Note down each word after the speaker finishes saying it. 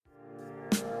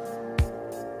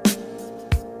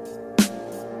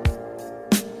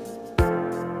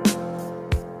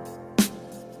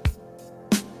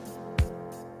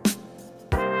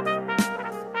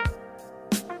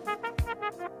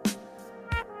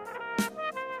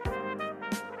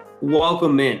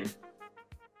Welcome in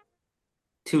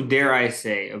to, dare I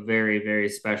say, a very, very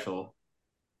special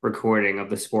recording of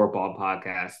the Sport Ball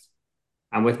podcast.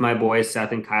 I'm with my boys,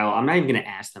 Seth and Kyle. I'm not even going to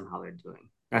ask them how they're doing.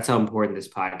 That's how important this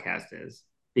podcast is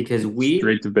because we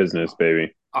Straight to business,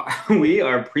 baby. are, we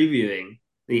are previewing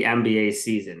the NBA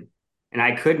season, and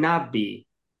I could not be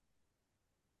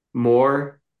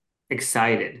more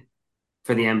excited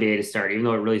for the NBA to start, even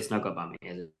though it really snuck up on me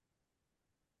as it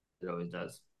always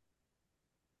does.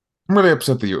 I'm really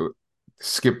upset that you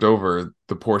skipped over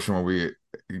the portion where we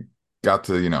got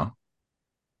to, do a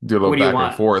little What do you back and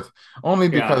want? forth, only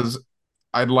Yeah. because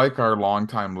I'd like our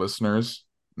longtime listeners,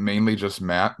 mainly just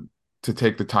Matt, to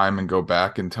take the time and go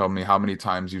back and tell me how many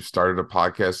times you've started a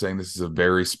podcast saying this is a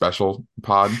very special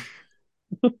pod.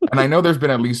 And I know there's been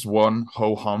at least one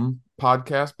ho hum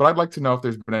podcast, but I'd like to know if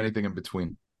there's been anything in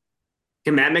between.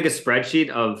 Can Matt make a spreadsheet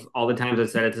of all the times I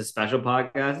said it's a special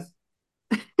podcast?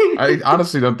 I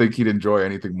honestly don't think he'd enjoy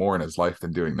anything more in his life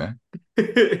than doing that. That's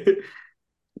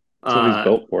what he's uh,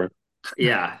 built for.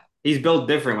 yeah, he's built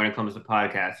different when it comes to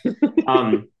podcasts.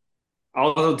 Um,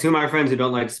 Also, two of my friends who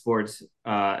don't like sports,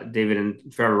 David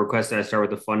and Trevor, requested I start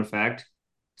with a fun fact.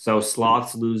 So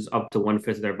sloths lose up to 1/5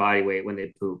 of their body weight when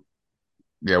they poop.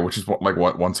 Yeah, which is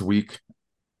what, once a week?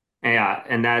 Yeah,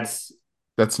 and that's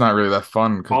That's not really that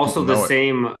fun because people also the know it.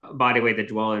 same body weight that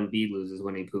Joel Embiid loses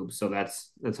when he poops. So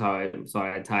that's how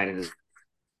I tied into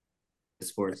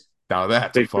sports. Now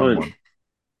that's a Fake fun punt. one.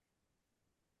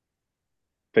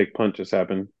 Fake punt just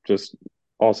happened. Just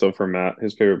also for Matt,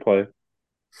 his favorite play.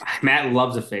 Matt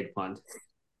loves a fake punt,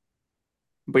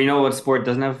 but you know what sport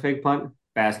doesn't have a fake punt?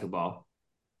 Basketball.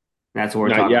 That's what we're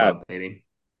Not talking yet. about, baby.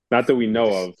 Not that we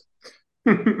know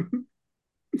of.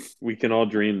 We can all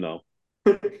dream though.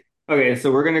 Okay,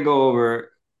 so we're gonna go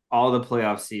over all the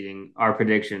playoff seeding, our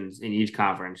predictions in each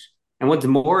conference. And what's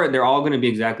more, they're all gonna be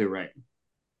exactly right.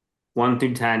 1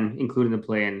 through 10, including the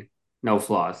play-in, no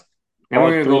flaws. Then All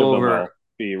we're gonna three go of them over will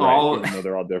be right, all even though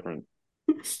they're all different.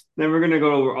 then we're gonna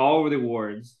go over all of the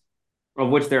awards, of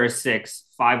which there are six,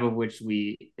 five of which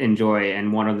we enjoy,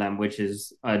 and one of them which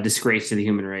is a disgrace to the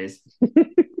human race.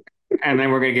 And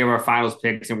then we're gonna give our finals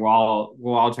picks, and we'll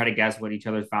all try to guess what each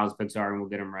other's finals picks are, and we'll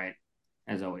get them right,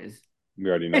 as always. We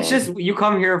already It's know just you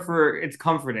come here for it's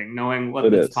comforting knowing what it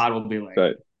this is. pod will be like.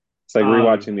 But it's like Um,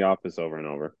 rewatching The Office over and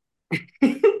over.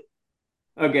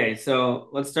 okay, so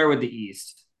let's start with the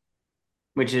East,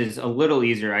 which is a little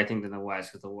easier, I think, than the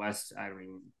West, because the West, I don't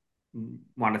even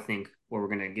want to think what we're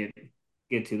gonna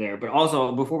get to there. But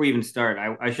also, before we even start,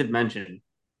 I should mention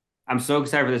I'm so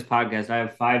excited for this podcast. I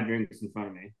have 5 drinks in front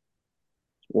of me,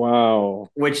 Wow.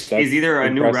 which is That's either a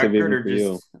new impressive record even or for you.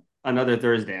 just another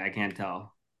Thursday. I can't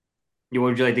tell.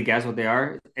 Would you like to guess what they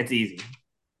are? It's easy.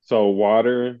 So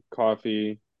water,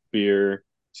 coffee, beer,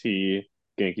 tea,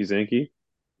 Genki Zanki.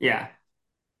 Yeah.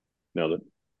 Nailed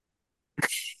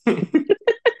it.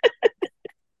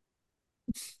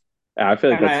 I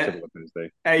feel like And that's I, typical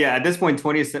Thursday. yeah, at this point,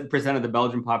 20% of the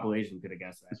Belgian population could have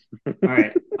guessed that. All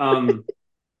right.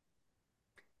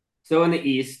 So in the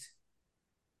East,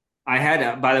 I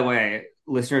had, by the way,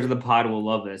 listeners of the pod will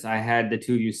love this. I had the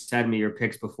two of you send me your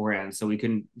picks beforehand, so we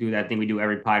couldn't do that thing we do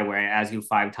every pod where I ask you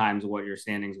 5 times what your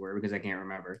standings were because I can't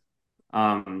remember.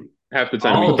 Um, Half the I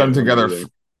time we put all them can't remember together. either.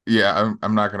 Yeah,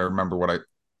 I'm not gonna remember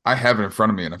I have it in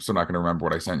front of me, and I'm still not gonna remember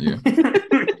what I sent you.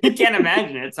 you can't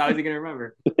imagine it. So how is he gonna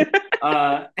remember?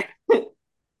 Uh,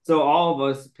 so all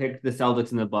of us picked the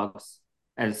Celtics and the Bucks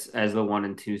as the 1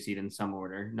 and 2 seed in some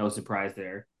order. No surprise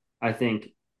there. I think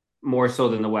more so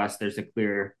than the West, there's a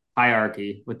clear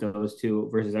hierarchy with those two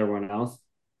versus everyone else.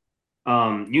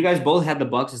 You guys both had the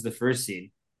Bucks as the first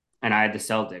seed, and I had the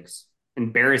Celtics.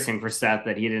 Embarrassing for Seth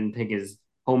that he didn't pick his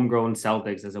homegrown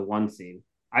Celtics as a 1 seed.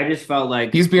 I just felt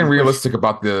like He's being I'm push realistic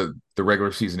about the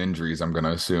regular season injuries, I'm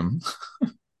gonna assume.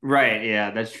 right.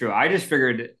 Yeah, that's true. I just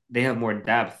figured they have more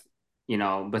depth,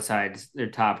 besides their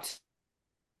top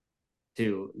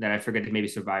two. That I figured they maybe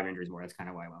survive injuries more. That's kind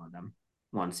of why I went with them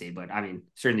 1 seed. But I mean,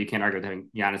 certainly you can't argue with having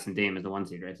Giannis and Dame as the 1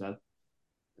 seed, right, Seth?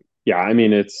 Yeah, I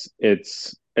mean it's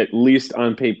at least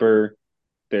on paper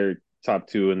they're top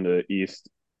two in the East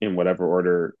in whatever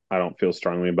order. I don't feel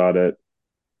strongly about it.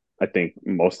 I think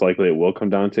most likely it will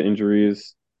come down to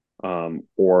injuries,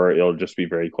 or it'll just be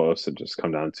very close and just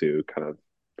come down to kind of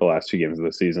the last few games of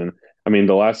the season. I mean,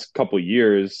 the last couple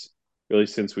years, really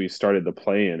since we started the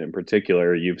play in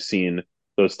particular, you've seen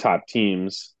those top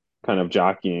teams kind of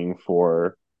jockeying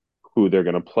for who they're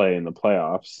going to play in the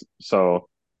playoffs. So,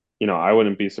 I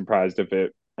wouldn't be surprised if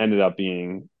it ended up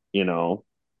being,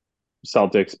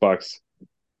 Celtics, Bucks,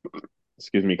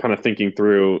 excuse me, kind of thinking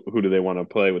through who do they want to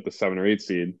play with the 7 or 8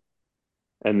 seed.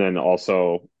 And then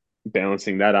also,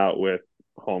 balancing that out with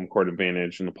home court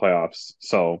advantage in the playoffs.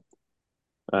 So,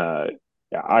 uh,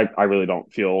 yeah, I really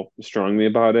don't feel strongly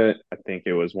about it. I think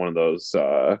it was one of those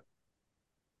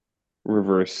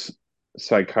reverse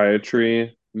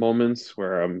psychiatry moments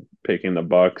where I'm picking the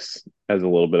Bucks as a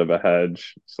little bit of a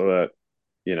hedge so that,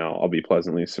 I'll be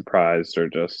pleasantly surprised or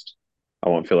just I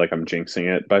won't feel like I'm jinxing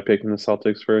it by picking the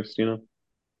Celtics first.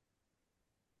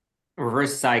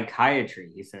 Reverse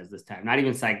psychiatry, he says this time. Not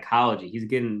even psychology. He's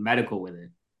getting medical with it.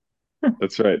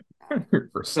 That's right.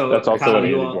 That's So also what Kyle,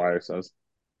 Andy Dwyer says.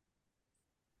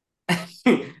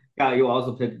 Kyle, you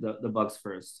also picked the Bucks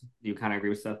first. Do you kind of agree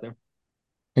with Seth there?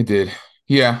 I did.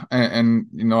 Yeah, and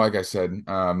like I said,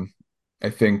 I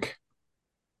think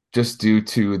just due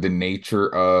to the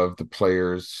nature of the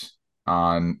players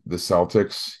on the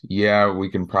Celtics, yeah, we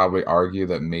can probably argue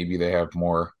that maybe they have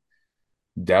more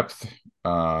depth.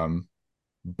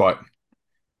 But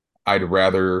I'd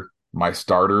rather my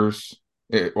starters.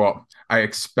 I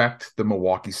expect the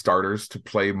Milwaukee starters to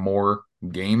play more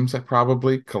games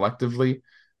probably collectively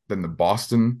than the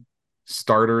Boston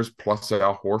starters plus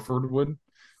Al Horford would.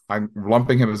 I'm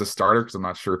lumping him as a starter because I'm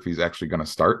not sure if he's actually going to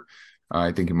start.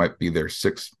 I think he might be their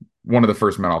one of the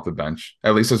first men off the bench.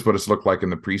 At least that's what it's looked like in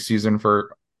the preseason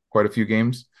for quite a few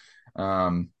games.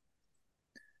 Um,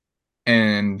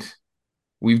 and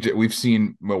we've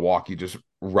seen Milwaukee just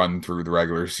run through the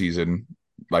regular season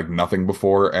like nothing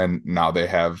before, and now they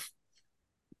have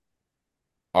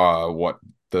what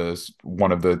the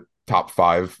one of the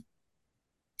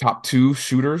top two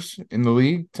shooters in the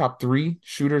league, top three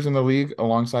shooters in the league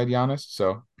alongside Giannis.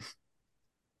 So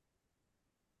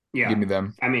give Yeah. me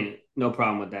them. I mean, no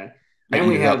problem with that. I Then eat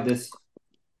we it have up. this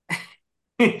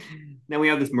then we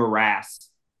have this morass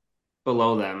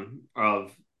below them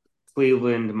of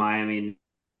Cleveland, Miami,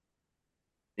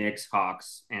 Knicks,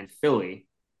 Hawks, and Philly,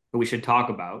 who we should talk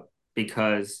about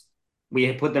because we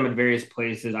had put them at various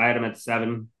places. I had them at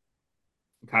 7.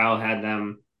 Kyle had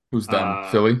them. Who's them?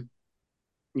 Uh, Philly?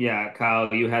 yeah,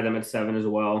 Kyle, you had them at 7 as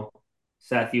well.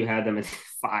 Seth, you had them at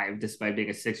 5, despite being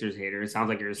a Sixers hater. It sounds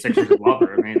like you're a Sixers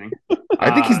lover. Amazing.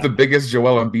 I think he's Uh, the biggest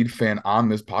Joel Embiid fan on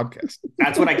this podcast.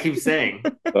 that's what I keep saying.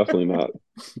 Definitely not.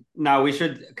 Now we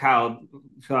should, Kyle.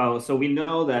 So we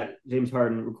know that James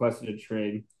Harden requested a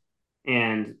trade,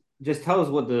 and just tell us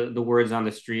what the words on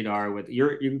the street are. With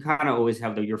you kind of always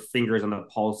have your fingers on the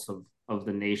pulse of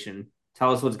the nation.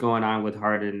 Tell us what's going on with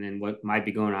Harden and what might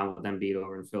be going on with Embiid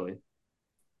over in Philly.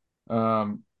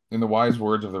 In the wise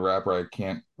words of the rapper, I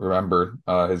can't remember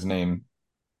his name.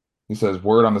 He says,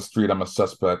 "Word on the street, I'm a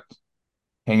suspect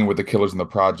hanging with the killers in the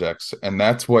projects," and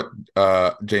that's what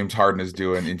James Harden is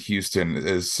doing in Houston.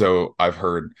 Is so I've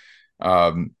heard.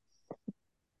 Um,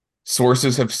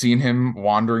 Sources have seen him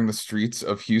wandering the streets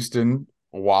of Houston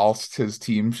whilst his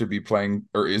team should be playing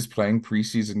or is playing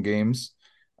preseason games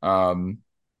um,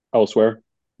 Elsewhere.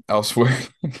 elsewhere.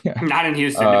 Yeah. Not in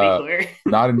Houston, to be Uh, clear.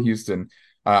 Not in Houston.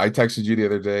 I texted you the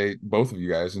other day, both of you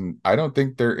guys, and I don't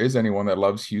think there is anyone that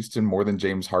loves Houston more than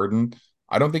James Harden.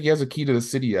 I don't think he has a key to the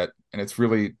city yet, and it's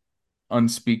really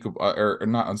unspeakable or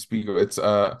not unspeakable.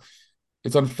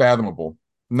 It's unfathomable.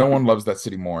 No one loves that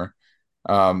city more.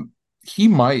 Um, he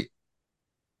might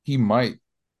he might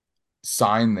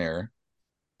sign there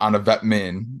on a vet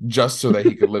min just so that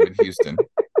he could live in Houston.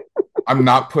 I'm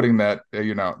not putting that,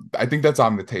 I think that's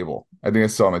on the table. I think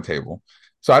it's still on the table.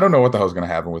 So I don't know what the hell's going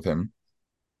to happen with him.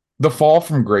 The fall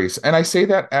from grace. And I say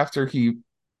that after he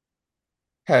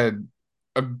had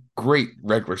a great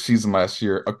regular season last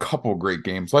year, a couple great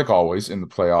games, like always in the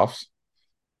playoffs.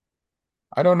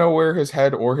 I don't know where his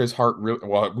head or his heart really,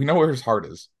 well, we know where his heart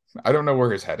is. I don't know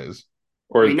where his head is.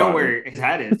 Or his We know body. where his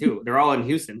head is too. They're all in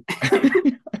Houston.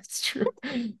 That's true.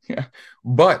 Yeah.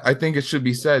 But I think it should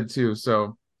be said too.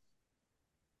 So,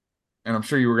 and I'm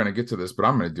sure you were going to get to this, but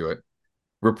I'm going to do it.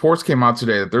 Reports came out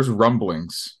today that there's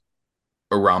rumblings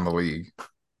around the league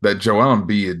that Joel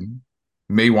Embiid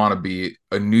may want to be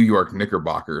a New York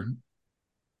Knickerbocker.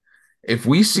 If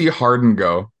we see Harden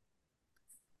go,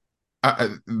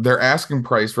 their asking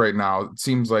price right now, it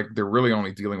seems like they're really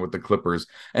only dealing with the Clippers.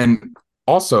 And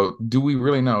also, do we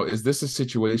really know, is this a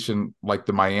situation like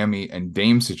the Miami and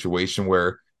Dame situation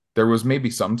where there was maybe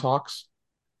some talks?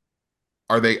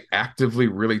 Are they actively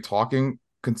really talking,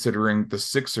 considering the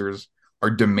Sixers are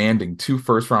demanding 2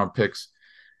 first-round picks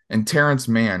and Terrence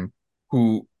Mann,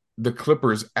 who the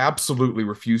Clippers absolutely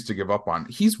refuse to give up on?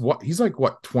 He's like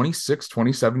what, 26,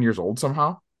 27 years old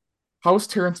somehow? How is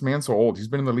Terrence Mann so old? He's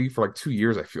been in the league for like 2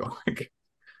 years, I feel like.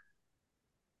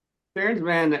 Terrence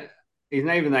Mann, he's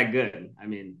not even that good. I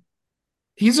mean,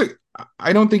 He's a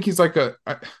I don't think he's like a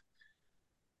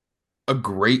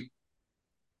great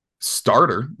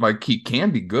starter. Like he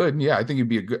can be good. Yeah, I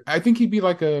think he'd be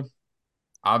like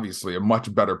obviously a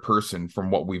much better person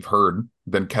from what we've heard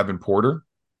than Kevin Porter.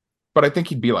 But I think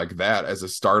he'd be like that as a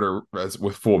starter as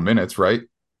with full minutes, right?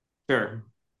 Sure.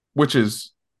 Which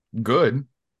is good.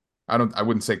 I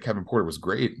wouldn't say Kevin Porter was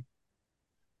great.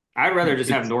 I'd rather just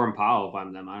have It's Norman Powell if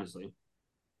I'm them, honestly.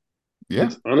 Yeah.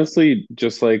 it's honestly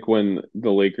just like when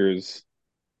the Lakers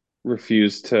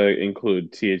refused to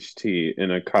include THT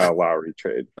in a Kyle Lowry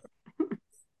trade.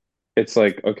 It's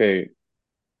like, okay,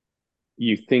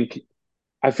 you think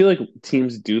I feel like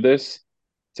teams do this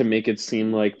to make it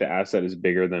seem like the asset is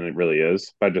bigger than it really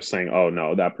is by just saying, "Oh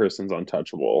no, that person's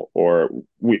untouchable," or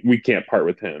 "We can't part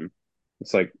with him."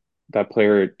 It's like that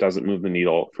player doesn't move the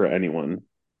needle for anyone.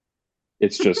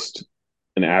 It's just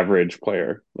an average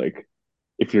player. Like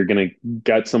if you're gonna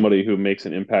get somebody who makes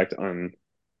an impact on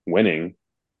winning,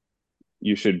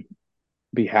 you should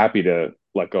be happy to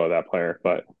let go of that player.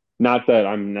 But not that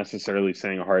I'm necessarily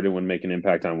saying Harden would make an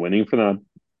impact on winning for them,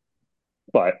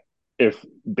 but if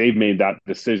they've made that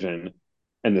decision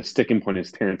and the sticking point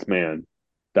is Terrence Mann,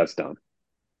 that's done.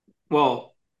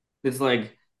 Well, it's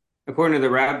like, according to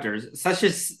the Raptors, such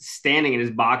as standing in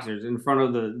his boxers in front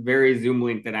of the very Zoom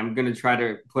link that I'm going to try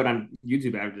to put on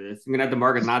YouTube after this. I'm going to have to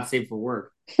mark it not safe for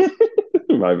work.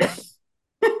 My bad.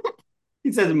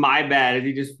 He says, my bad, as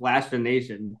he just flashed a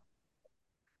nation.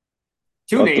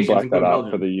 Two I'll have to nations, black that including out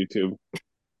for the Belgium. YouTube.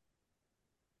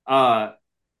 Uh,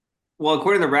 well,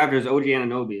 according to the Raptors, OG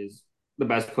Anunoby is the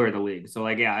best player in the league. So,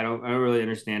 like, yeah, I don't really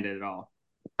understand it at all.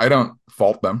 I don't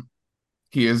fault them.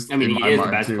 He is I mean, in he my is the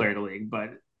mind best too. player in the league,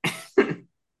 but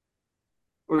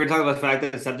we're gonna talk about the fact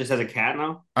that Seth just has a cat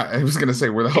now. I was gonna say,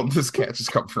 where the hell did this cat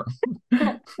just come from?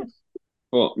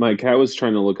 Well, my cat was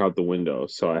trying to look out the window,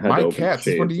 so I had to My open the cat.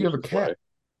 Since when do shades, you which have a is why. cat?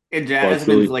 And Well, it's Jasmine's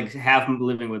really, like half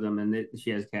living with him, and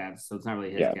she has cats, so it's not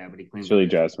really his yeah, cat, but he it's claims it really is.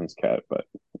 Jasmine's cat, but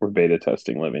we're beta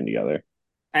testing living together.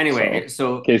 So, Anyway,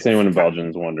 in so case anyone in Belgium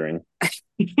is wondering,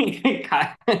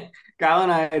 Kyle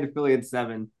and I had affiliate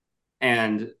 7,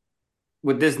 and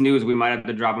with this news, we might have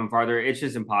to drop them farther. It's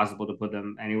just impossible to put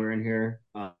them anywhere in here.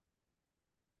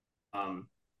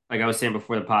 Like I was saying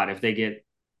before the pod, if they get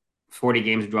 40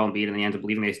 games of Joel Embiid and they end up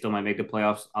believing they still might make the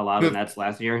playoffs, a lot of the The, Nets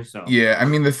last year. So yeah, I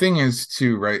mean the thing is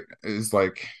too, right? Is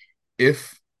like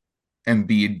if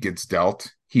Embiid gets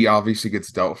dealt, he obviously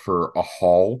gets dealt for a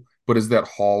haul, but is that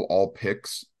haul all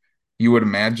picks? You would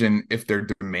imagine if they're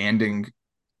demanding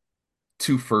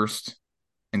 2 first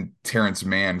and Terrence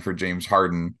Mann for James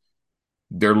Harden,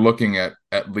 they're looking at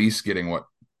least getting what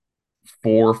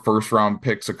 4 first round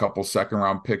picks, a couple second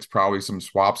round picks, probably some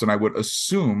swaps, and I would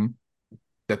assume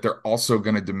that they're also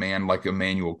going to demand like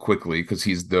Emmanuel quickly because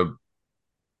he's the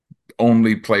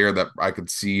only player that I could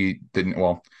see didn't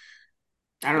well,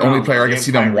 I don't the only know player though. I They could have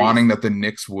see them wanting Tyrese. that the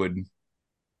Knicks would.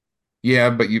 Yeah,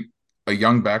 but you a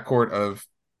young backcourt of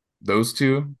those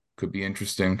two could be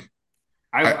interesting.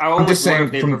 I I'm just almost wonder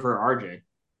if saying they from prefer RJ.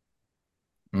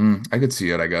 I could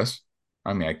see it, I guess.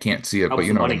 I mean, I can't see it, but Helps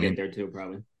you the know what I money get mean. there too,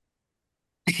 probably.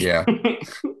 Yeah.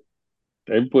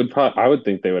 they would probably, I would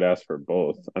think they would ask for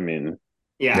both. I mean,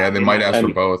 Yeah, Yeah, they they might might ask for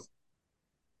and actually. both.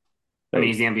 I mean, like,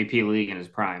 he's the MVP league in his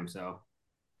prime, so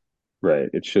right,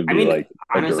 it should I be mean, like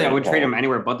a honestly, I Durant would trade him haul.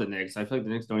 anywhere but the Knicks. I feel like the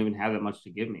Knicks don't even have that much to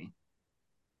give me.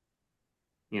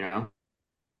 You know?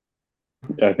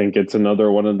 I think it's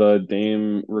another one of the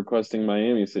Dame requesting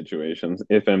Miami situations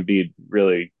if Embiid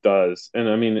really does. And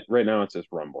I mean, right now it's just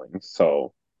rumbling.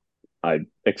 So I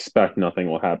expect nothing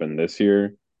will happen this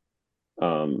year.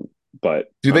 Um, but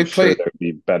Do they I'm sure play? there'd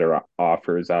be better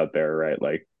offers out there, right?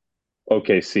 Like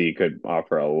OKC could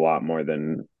offer a lot more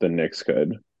than the Knicks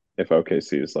could if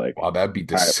OKC is like, Wow, that'd be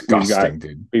all right, we've got disgusting,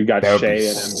 dude. we've got That would be Shea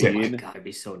and Oh my sick. Embiid. God, it'd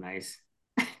be so nice.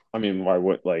 I mean, why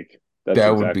would like that's That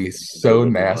would exactly be what they so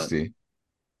would want. nasty.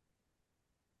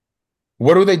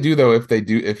 What do they do though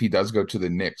if he does go to the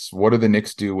Knicks? What do the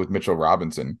Knicks do with Mitchell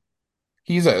Robinson?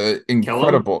 He's a Kill him?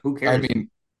 incredible. Who I cares? mean,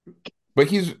 but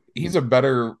he's a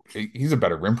better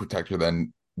rim protector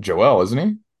than Joel, isn't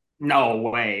he? No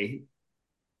way.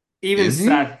 Even Is he?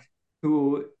 Seth,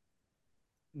 who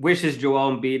wishes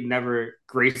Joel Embiid never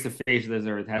graced the face of this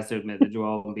earth, has to admit that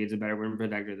Joel Embiid's a better rim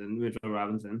protector than Mitchell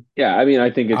Robinson. Yeah, I mean, I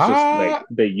think it's just like Ah,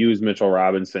 they use Mitchell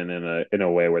Robinson in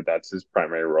a way where that's his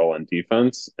primary role on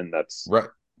defense, and that's right.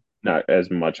 not as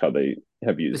much how they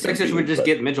have The used Sixers would Embiid. just But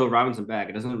get Mitchell Robinson back.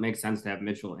 It doesn't make sense to have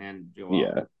Mitchell and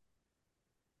Joel, yeah,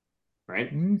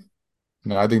 right? Mm.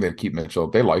 No, I think they'd keep Mitchell.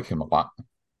 They like him a lot.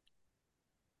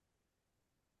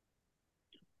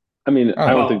 I mean, I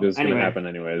I don't don't know. think Well, this is going to anyway, happen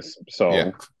anyways. Yeah,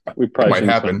 So we it probably might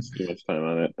shouldn't spend happen. too much time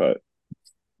on it, but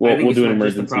I we'll think we'll you do an spent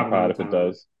just the emergency proper pod amount of if it time on it.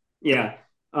 does. Yeah.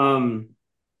 Um,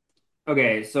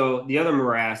 Okay, so the other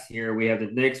morass here, we have the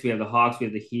Knicks, we have the Hawks, we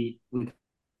have the Heat. We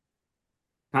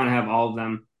kind of have all of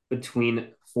them between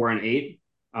 4 and 8.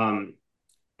 Um,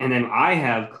 and then I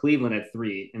have Cleveland at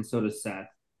 3, and so does Seth.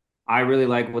 I really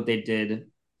like what they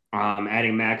did,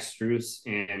 adding Max Strus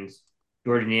and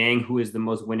Jordan Yang, who is the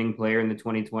most winning player in the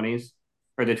 2020s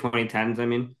or the 2010s, I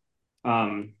mean,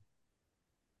 um,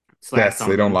 slash Stats,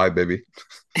 they don't something. lie, baby.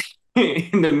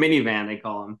 In the minivan, they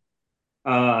call him.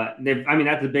 I mean,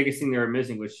 that's the biggest thing they were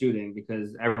missing was shooting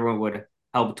because everyone would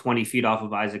help 20 feet off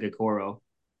of Isaac Okoro.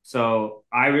 So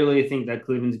I really think that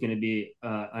Cleveland's going to be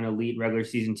an elite regular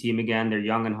season team again. They're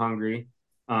young and hungry.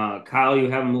 Kyle, you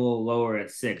have them a little lower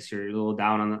at 6. You're a little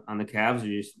down on the Cavs. Or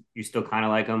you still kind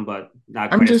of like them, but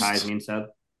not I'm quite as high as just me and Seth.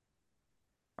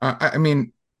 I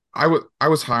mean, I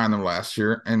was high on them last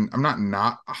year, and I'm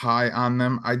not high on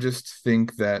them. I just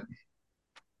think that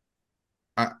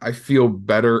I feel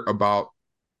better about,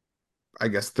 I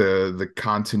guess, the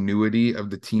continuity of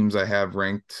the teams I have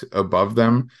ranked above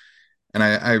them. And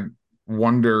I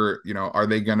wonder, are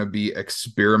they going to be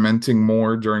experimenting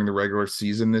more during the regular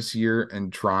season this year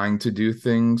and trying to do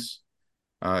things,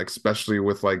 especially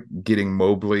with like getting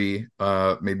Mobley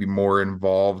maybe more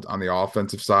involved on the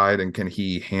offensive side, and can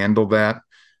he handle that?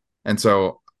 And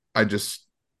so I just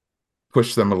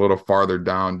push them a little farther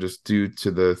down just due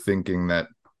to the thinking that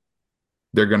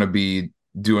they're going to be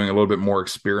doing a little bit more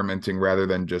experimenting rather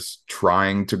than just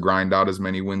trying to grind out as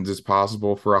many wins as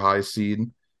possible for a high seed.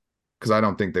 Because I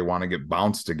don't think they want to get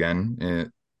bounced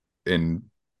again in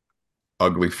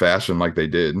ugly fashion like they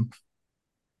did.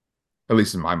 At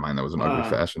least in my mind, that was an ugly Uh,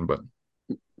 fashion, but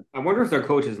I wonder if their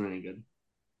coach isn't any good.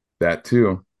 that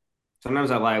too.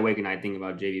 Sometimes I lie awake and I think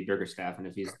about JV Bickerstaff and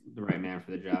if he's the right man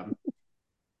for the job.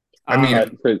 I mean,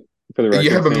 Um, For the you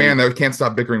record, have a man Sam, that can't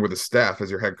stop bickering with his staff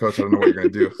as your head coach. I don't know what you're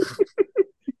going to do.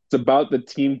 it's about the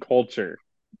team culture.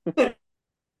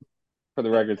 For the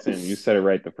record, Sam, you said it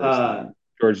right the first uh, time.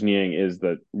 George Niang is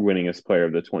the winningest player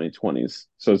of the 2020s.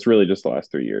 So it's really just the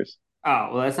last 3 years. oh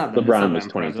well, that's not LeBron that was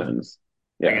impressive. 2010s.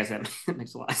 I Yeah. guess that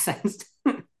makes a lot of sense.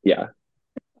 Yeah.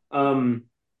 um,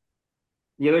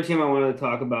 the other team I wanted to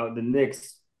talk about, the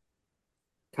Knicks.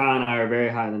 Kyle and I are very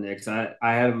high on the Knicks. I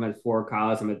have them at 4. Kyle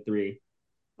has them at 3.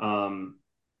 Um,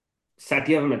 Seth,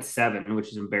 you have them at 7, which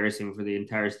is embarrassing for the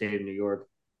entire state of New York.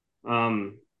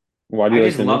 Um, Why do I you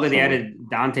like just the love Knicks that they so much? added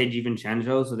Dante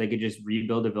DiVincenzo so they could just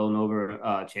rebuild the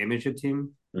Villanova championship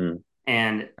team. Mm.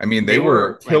 And I mean, they they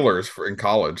were were like killers in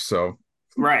college, so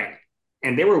right.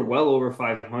 And they were well over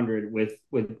 500 with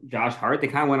Josh Hart. They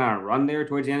kind of went on a run there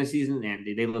towards the end of the season, and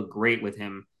they look great with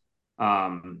him.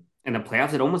 In the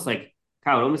playoffs, it almost like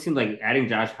Kyle, it almost seemed like adding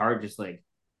Josh Hart just like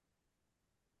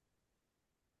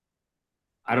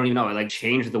I don't even know, it like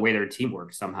changed the way their team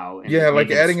works somehow and yeah, just made like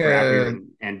them adding scrappier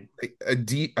and a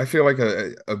deep, I feel like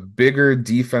a bigger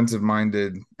defensive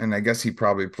minded, and I guess he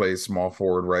probably plays small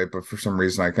forward, right? But for some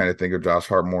reason, I kind of think of Josh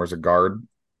Hart more as a guard,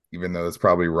 even though that's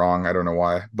probably wrong. I don't know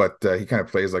why, but he kind of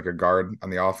plays like a guard on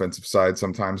the offensive side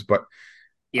sometimes. But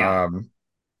yeah, um,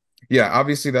 yeah,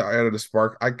 obviously that added a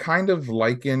spark. I kind of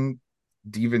liken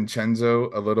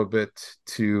DiVincenzo a little bit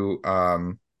to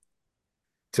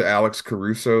Alex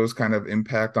Caruso's kind of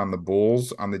impact on the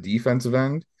Bulls on the defensive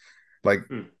end. Like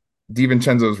hmm,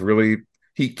 DiVincenzo's really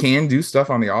he can do stuff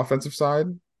on the offensive side,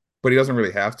 but he doesn't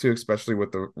really have to, especially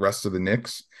with the rest of the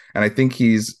Knicks. And I think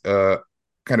he's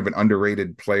kind of an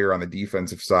underrated player on the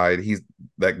defensive side. He's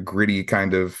that gritty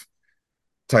kind of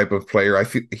type of player. I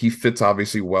feel he fits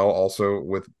obviously well also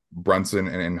with Brunson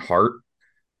and Hart.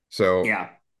 So yeah.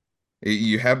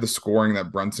 you have the scoring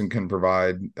that Brunson can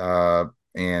provide,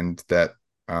 and that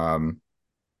um,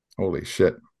 holy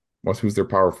shit, who's their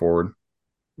power forward?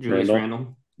 Julius Randall?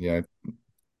 Randle. Yeah,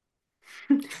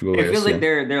 It feels Julius. like Yeah.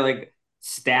 they're like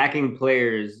stacking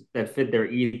players that fit their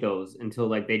ethos until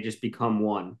like they just become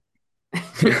one.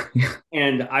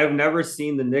 And I've never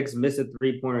seen the Knicks miss a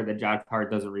 3-pointer that Josh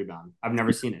Hart doesn't rebound. I've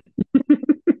never seen it.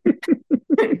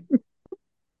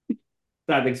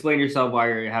 Seth, explain yourself why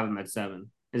you have him at 7.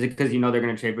 Is it because you know they're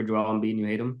going to trade for Joel Embiid and you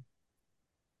hate him?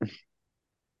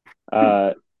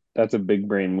 Uh, that's a big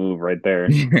brain move right there.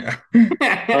 Yeah.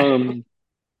 Um,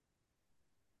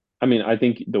 I mean, I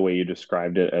think the way you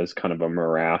described it as kind of a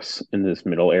morass in this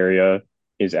middle area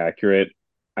is accurate.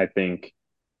 I think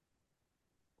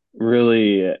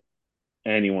really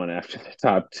anyone after the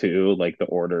top two, like the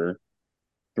order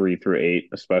 3 through 8,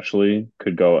 especially,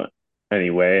 could go any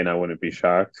way, and I wouldn't be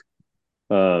shocked.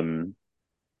 Um,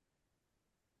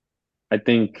 I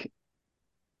think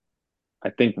I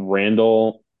think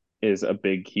Randall is a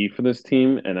big key for this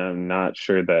team, and I'm not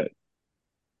sure that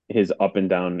his up and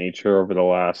down nature over the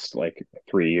last like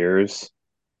 3 years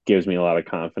gives me a lot of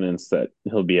confidence that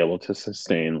he'll be able to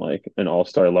sustain like an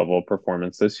all-star level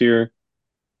performance this year.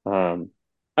 Um,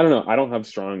 I don't know. I don't have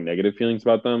strong negative feelings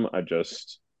about them.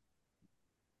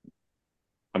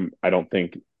 I don't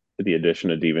think the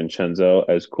addition of DiVincenzo,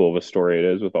 as cool of a story it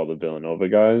is with all the Villanova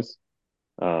guys,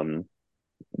 um,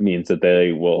 means that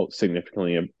they will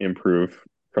significantly improve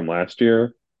from last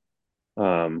year.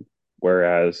 Um,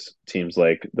 whereas teams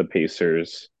like the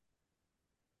Pacers,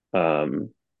 um,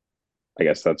 I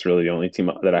guess that's really the only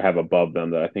team that I have above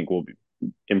them that I think will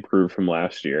improve from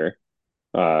last year.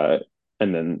 Uh,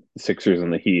 and then Sixers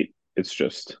and the Heat, it's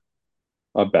just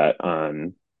a bet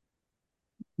on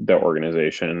the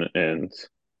organization and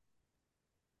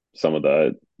some of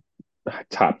the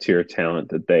top tier talent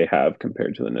that they have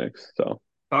compared to the Knicks. So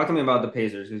Talk to me about the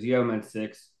Pacers because you have them at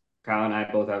 6. Kyle and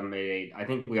I both have them at 8. I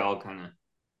think we all kind of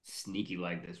sneaky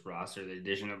like this roster. The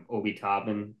addition of Obi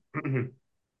Toppin,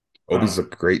 Obi's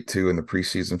looked great too in the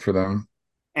preseason for them.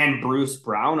 and Bruce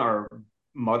Brown, our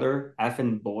mother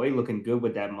effing boy, looking good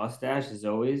with that mustache as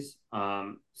always.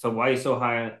 So why are you so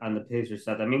high on the Pacers,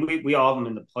 Seth? I mean, we all have them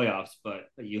in the playoffs, but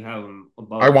you have them I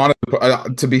above wanted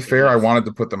to to be the fair, I East. wanted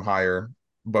to put them higher,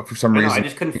 but for some I know, I reason,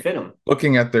 just couldn't fit them.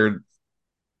 looking at their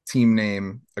team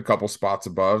name a couple spots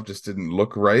above just didn't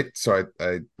look right, so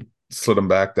I slid them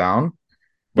back down.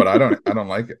 But I don't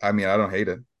like it. I mean, I don't hate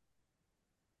it.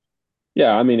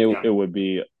 yeah, I mean Yeah. it would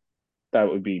be that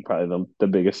would be probably the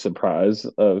biggest surprise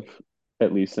of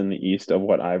at least in the East of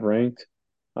what I've ranked.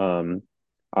 Um,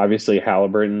 Obviously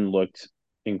Halliburton looked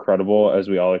incredible as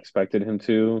we all expected him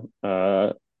to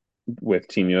with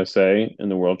Team USA in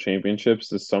the World Championships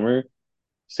this summer.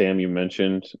 Sam, you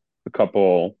mentioned a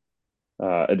couple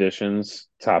additions,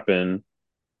 Toppin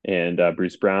and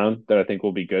Bruce Brown, that I think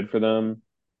will be good for them.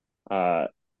 Uh,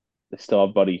 they still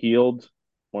have Buddy Hield,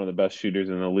 one of the best shooters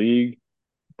in the league.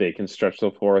 They can stretch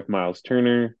the floor with Miles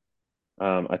Turner.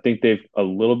 I think they've a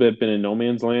little bit been in no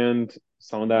man's land.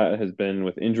 Some of that has been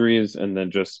with injuries and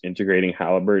then just integrating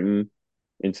Halliburton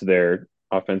into their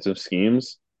offensive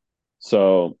schemes.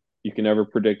 So you can never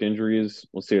predict injuries.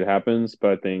 We'll see what happens.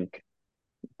 But I think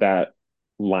that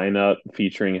lineup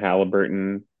featuring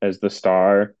Halliburton as the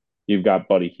star, you've got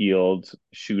Buddy Hield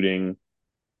shooting,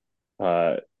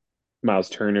 uh, Miles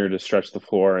Turner to stretch the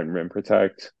floor and rim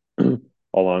protect,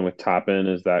 along with Toppin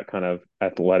as that kind of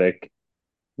athletic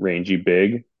rangy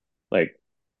big. Like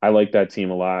I like that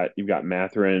team a lot. You've got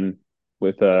Matherin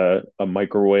with a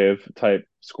microwave type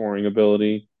scoring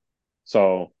ability.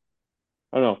 So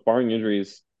I don't know, barring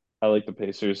injuries, I like the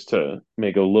Pacers to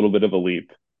make a little bit of a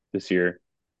leap this year.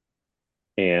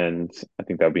 And I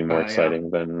think that would be more Yeah. exciting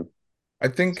than I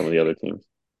some of think the other teams.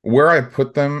 where I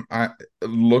put them, it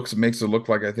looks makes it look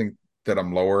like I think that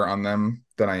I'm lower on them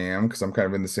than I am because I'm kind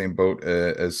of in the same boat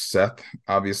as Seth.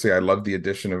 Obviously, I love the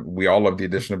addition of we all love the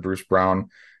addition of Bruce Brown.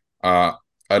 Uh,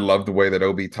 I love the way that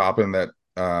Obi Toppin that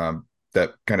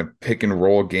kind of pick and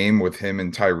roll game with him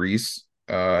and Tyrese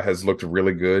has looked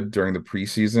really good during the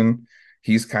preseason.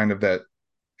 He's kind of that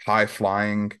high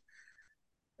flying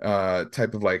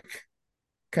type of like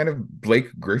kind of Blake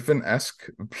Griffin-esque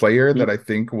player that I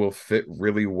think will fit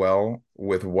really well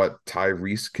with what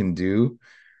Tyrese can do.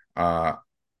 Uh,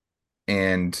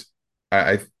 and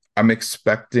I I'm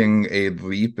expecting a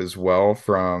leap as well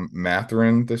from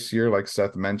Matherin this year, like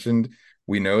Seth mentioned.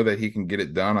 We know that he can get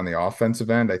it done on the offensive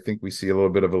end. I think we see a little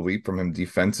bit of a leap from him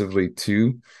defensively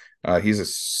too. He's a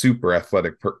super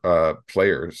athletic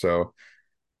player. So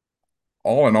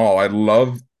all in all, I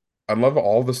love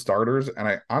all the starters, and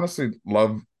I honestly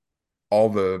love all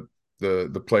the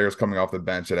players coming off the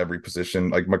bench at every position.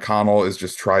 Like McConnell is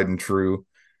just tried and true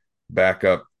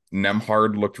backup.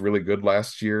 Nemhard looked really good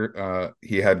last year.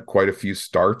 He had quite a few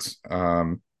starts.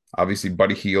 Obviously,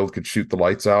 Buddy Hield could shoot the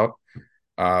lights out.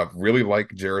 Really like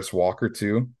Jarris Walker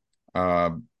too.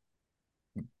 Uh,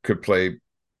 could play.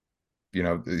 You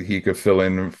know, he could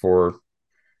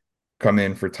come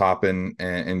in for Toppin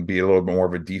and be a little bit more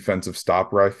of a defensive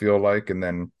stopper. I feel like, and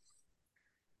then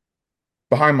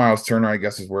behind Miles Turner, I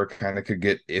guess is where it kind of could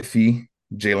get iffy.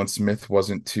 Jalen Smith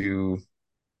wasn't too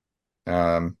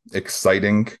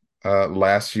exciting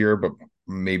last year, but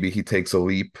maybe he takes a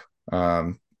leap.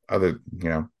 Other, you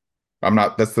know, I'm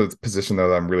not. That's the position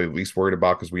that I'm really least worried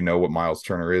about because we know what Miles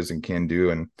Turner is and can do,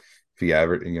 and if he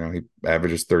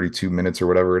averages 32 minutes or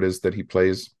whatever it is that he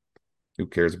plays. Who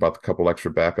cares about the couple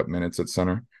extra backup minutes at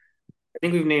center? I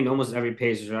think we've named almost every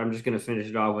Pacers. I'm just going to finish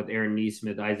it off with Aaron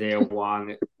Neesmith, Isaiah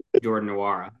Wong, Jordan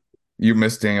Nwora. You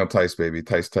missed Daniel Tice, baby.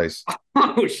 Tice.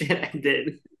 Oh shit, I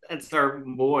did. That's our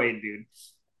boy, dude.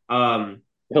 Um,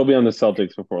 He'll be on the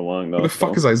Celtics before long Who though. the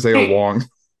fuck So is Isaiah Wong?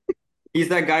 he's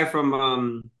that guy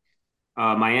from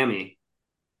Miami.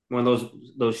 One of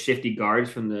those shifty guards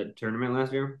from the tournament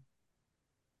last year.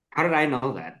 How did I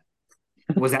know that?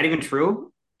 Was that even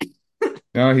true?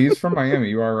 No, he's from Miami.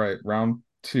 You are right. Round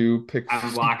two, pick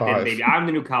I'm locked in, 55. baby. I'm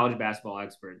the new college basketball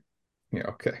expert. Yeah,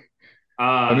 okay.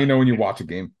 Let me Uh, know when you watch a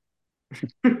game.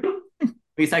 at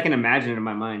least I can imagine it in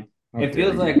my mind. How It dare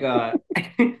feels you? like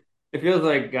it feels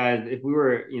like guys, if we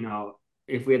were,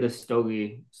 if we had the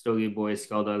Stogie boys,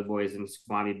 Skulldug boys, and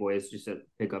Squammy boys just to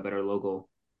pick up at our local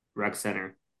rec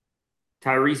center,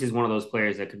 Tyrese is one of those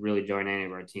players that could really join any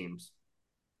of our teams,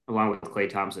 along with Klay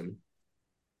Thompson.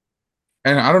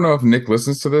 And I don't know if Nick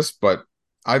listens to this, but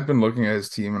I've been looking at his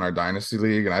team in our dynasty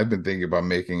league, and I've been thinking about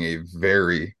making a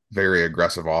very, very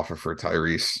aggressive offer for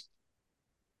Tyrese.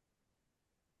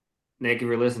 Nick, if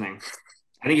you're listening,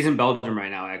 I think he's in Belgium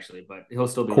right now, actually, but he'll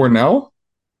still be listening. Cornell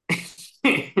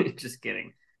Just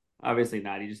kidding. Obviously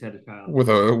not. He just had a child. with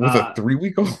a Uh, 3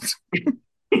 week old.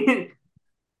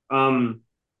 um,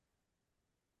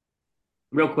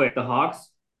 real quick, the Hawks.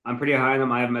 I'm pretty high on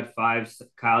them. I have them at 5.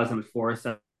 Kyle has them at 4.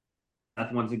 Seth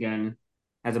once again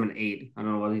has them at 8. I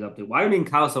don't know what he's up to. Why are we being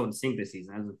Kyle so in sync this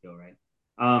season? That doesn't feel right.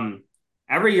 Um,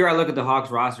 every year I look at the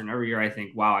Hawks roster, and every year I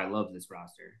think, wow, I love this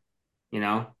roster. You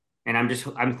know, and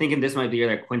I'm thinking this might be the year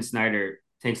that Quinn Snyder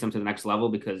takes them to the next level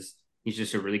because he's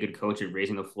just a really good coach at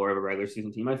raising the floor of a regular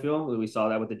season team. I feel we saw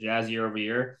that with the Jazz year over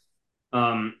year.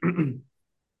 Um,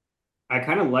 I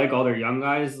kind of like all their young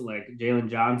guys like Jalen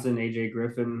Johnson, AJ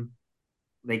Griffin.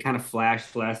 They kind of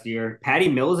flashed last year. Patty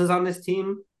Mills is on this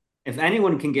team. If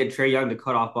anyone can get Trae Young to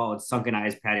cut off ball with sunken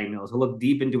eyes, Patty Mills. He'll look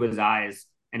deep into his eyes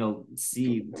and he'll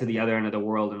see to the other end of the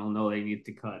world and he'll know they need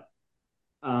to cut.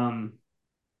 Um,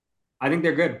 I think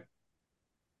they're good.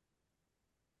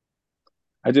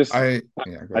 I just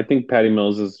Yeah, go I ahead. think Patty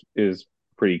Mills is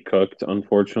pretty cooked,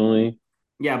 unfortunately.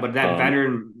 Yeah, but that Um,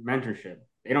 veteran mentorship,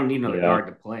 they don't need another yeah, guard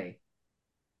to play.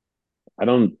 I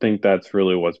don't think that's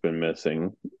really what's been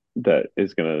missing that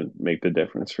is going to make the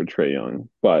difference for Trae Young.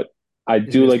 But I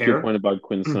Is it do his like your hair? point about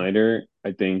Quinn Snyder.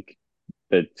 I think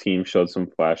the team showed some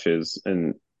flashes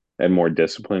and more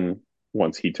discipline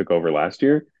once he took over last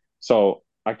year. So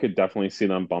I could definitely see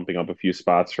them bumping up a few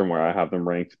spots from where I have them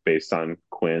ranked based on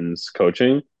Quinn's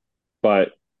coaching.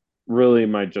 But really,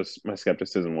 my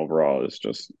skepticism overall is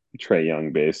just Trae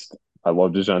Young based. I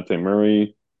love Dejounte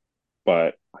Murray,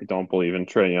 but I don't believe in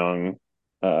Trae Young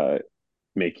uh,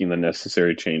 making the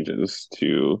necessary changes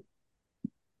to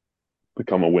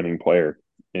become a winning player.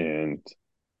 And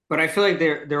But I feel like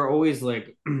they're always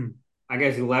like, I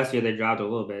guess last year they dropped a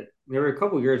little bit. There were a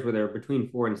couple years where they were between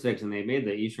 4 and 6, and they made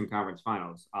the Eastern Conference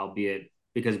Finals, albeit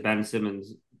because Ben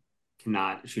Simmons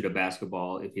cannot shoot a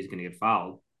basketball if he's going to get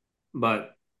fouled.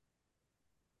 But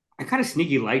I kind of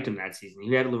sneaky liked him that season.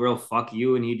 He had a real fuck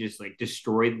you, and he just like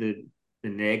destroyed the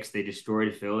Knicks. They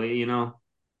destroyed Philly.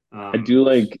 Um,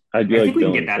 I do I think like we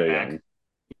can Bill get and that Trae Young. back.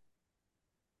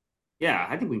 Yeah,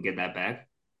 I think we can get that back.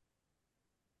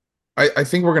 I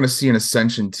think we're going to see an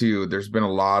ascension too. There's been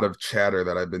a lot of chatter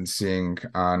that I've been seeing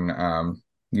on, I'm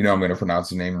going to pronounce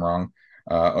the name wrong,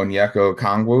 Onyeko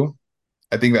Kongwu.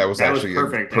 I think that was That was actually a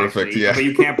perfect, perfect, actually. yeah. But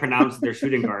you can't pronounce their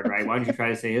shooting guard, right? Why don't you try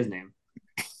to say his name?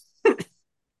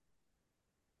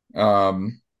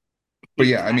 Um, but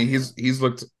yeah, I mean, Exactly. he's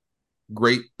looked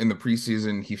great in the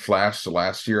preseason. He flashed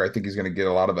last year. I think he's going to get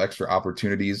a lot of extra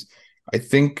opportunities. I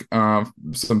think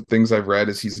some things I've read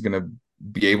is he's going to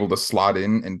be able to slot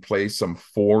in and play some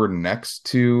four next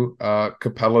to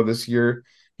Capella this year.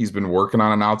 He's been working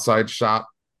on an outside shot.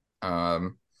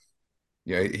 Um,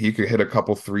 yeah, he could hit a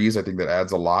couple threes. I think that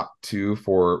adds a lot too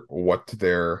for what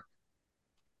their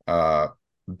uh,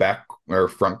 back or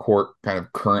front court kind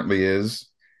of currently is.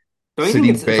 Don't you think City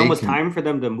it's Bay almost can time for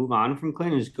them to move on from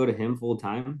Clinton and just go to him full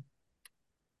time?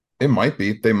 It might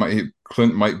be. They might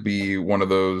Clint might be one of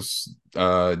those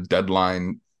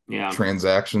deadline Yeah.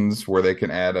 transactions where they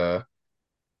can add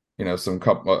some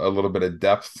couple a little bit of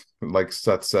depth. Like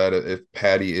Seth said, if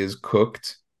Patty is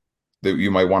cooked, that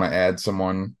you might want to add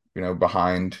someone,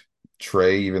 behind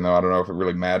Trey, even though I don't know if it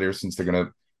really matters since they're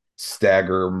gonna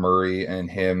stagger Murray and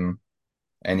him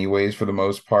anyways for the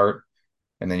most part.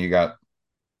 And then you got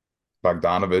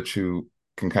Bogdanovich who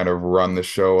can kind of run the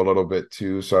show a little bit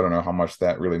too. So I don't know how much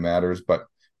that really matters, but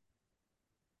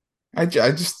I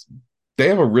just they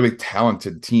have a really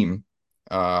talented team.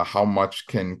 How much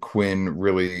can Quinn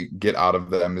really get out of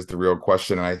them is the real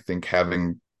question. And I think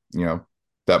having,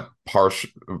 that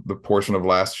the portion of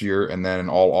last year and then an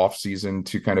all off season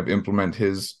to kind of implement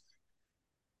his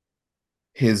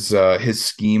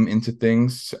scheme into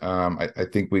things. I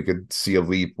think we could see a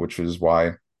leap, which is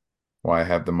why I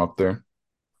have them up there.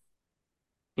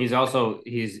 He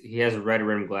has red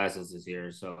rimmed glasses this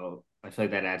year, so I feel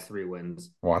like that adds 3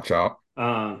 wins. Watch out.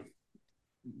 Um,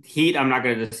 Heat, I'm not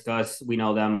going to discuss. We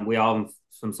know them. We all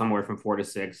from somewhere from 4 to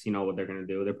 6. You know what they're going to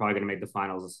do. They're probably going to make the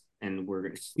finals, and we're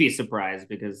going to be surprised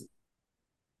because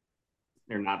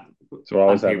they're not So it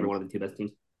always on paper happens. one of the 2 best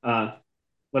teams.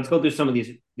 Let's go through some of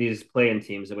these play-in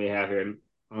teams that we have here.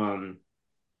 Um,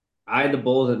 I had the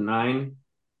Bulls at 9.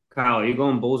 Kyle, are you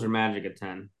going Bulls or Magic at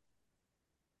 10?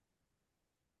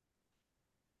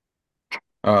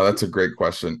 That's a great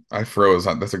question. I froze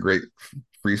on. That's a great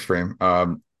freeze frame.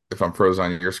 If I'm frozen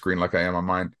on your screen like I am on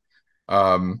mine.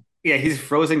 Um, Yeah, he's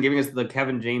frozen, giving us the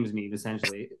Kevin James meme.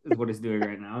 Essentially, is what he's doing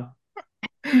right now.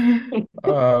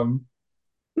 um,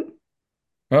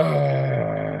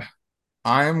 uh,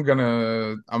 I'm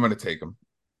gonna take him.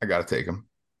 I gotta take him.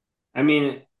 I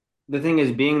mean, the thing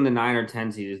is, being the 9 or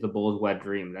 10 seed is the Bulls' wet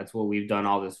dream. That's what we've done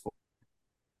all this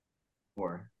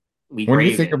for. We When do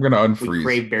you crave think I'm it. gonna We unfreeze?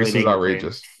 crave barely This is making the play.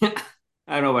 outrageous.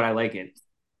 I don't know, but I like it.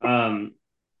 Um,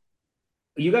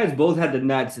 you guys both had the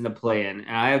Nets in the play-in,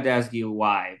 and I have to ask you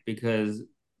why, because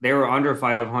they were under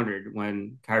 500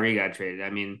 when Kyrie got traded. I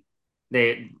mean,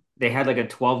 they had like a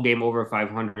 12 game over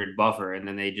 500 buffer, and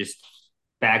then they just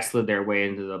backslid their way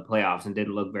into the playoffs and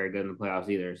didn't look very good in the playoffs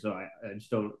either. So I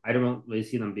just don't really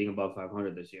see them being above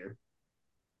 500 this year.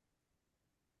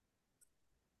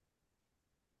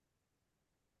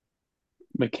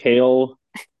 Mikal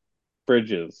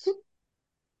Bridges.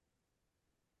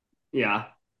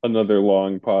 Yeah. Another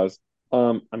long pause.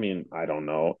 I mean, I don't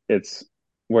know. It's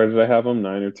where did I have them?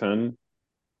 9 or 10.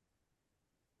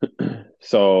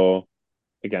 So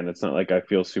again, it's not like I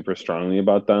feel super strongly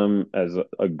about them as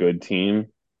a good team.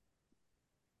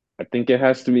 I think it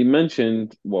has to be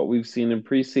mentioned what we've seen in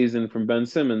preseason from Ben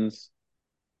Simmons.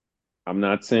 I'm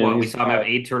not saying What we he's saw him have bad.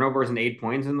 8 turnovers and 8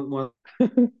 points in one of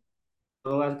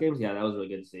the last games. Yeah, that was really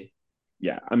good to see.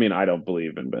 Yeah, I mean, I don't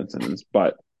believe in Ben Simmons,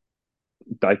 but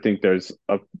I think there's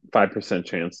a 5%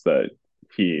 chance that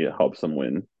he helps them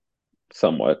win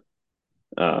somewhat.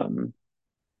 Um,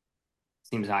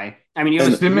 Seems high. I mean,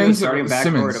 and you have a Simmons, starting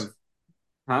backcourt Simmons, of,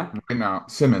 huh? right now,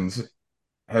 Simmons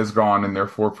has gone in their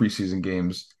 4 preseason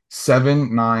games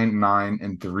 7, 9, 9,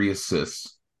 and 3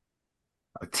 assists.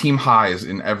 Team highs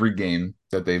in every game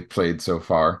that they've played so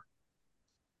far.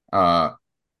 Uh,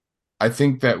 I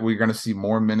think that we're going to see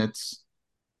more minutes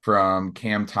from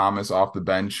Cam Thomas off the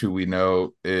bench, who we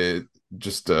know is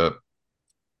just a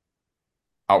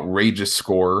outrageous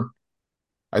scorer.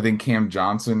 I think Cam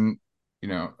Johnson,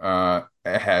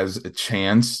 has a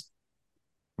chance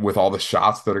with all the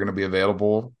shots that are going to be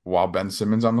available while Ben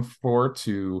Simmons on the floor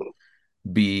to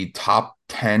be top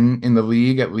 10 in the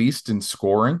league at least in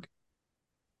scoring.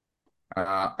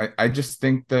 I just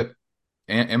think that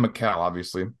and Mikal,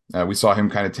 obviously, we saw him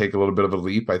kind of take a little bit of a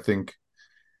leap. I think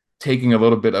taking a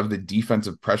little bit of the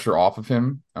defensive pressure off of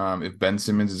him, if Ben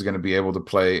Simmons is going to be able to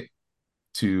play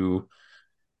to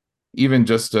even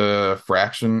just a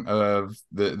fraction of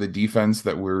the defense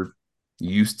that we're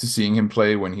used to seeing him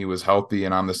play when he was healthy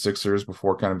and on the Sixers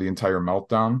before kind of the entire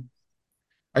meltdown.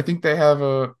 I think they have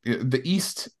the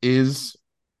East is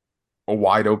a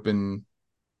wide open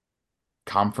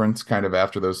conference kind of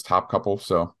after those top couple.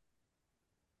 So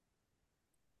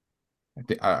I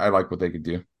think I like what they could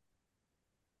do.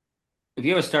 If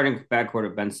you have a starting backcourt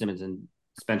of Ben Simmons and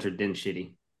Spencer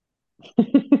Dinwiddie,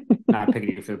 not picking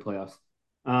you for the playoffs.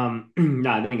 No,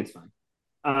 I think it's fine.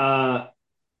 Uh,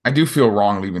 I do feel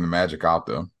wrong leaving the Magic out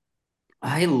though.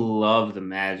 I love the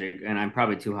Magic, and I'm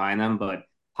probably too high on them, but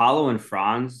Paulo and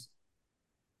Franz,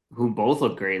 who both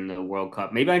look great in the World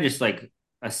Cup. Maybe I just like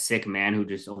a sick man who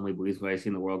just only believes what I see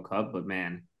in the World Cup, but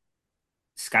man,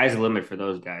 sky's the limit for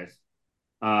those guys.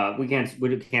 We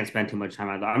can't spend too much time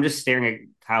on that. I'm just staring at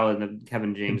Kyle and the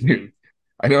Kevin James meme.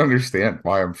 I don't understand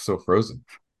why I'm so frozen.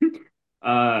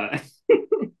 Uh,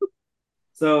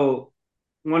 so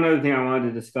one other thing I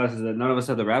wanted to discuss is that none of us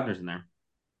have the Raptors in there.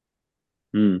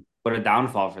 hmm. What a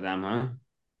downfall for them, huh?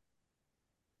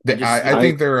 I They, just I, I I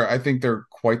think they're I think they're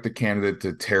quite the candidate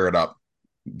to tear it up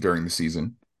during the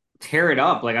season. tear it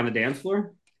up like on the dance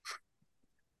floor.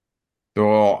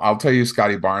 So I'll tell you,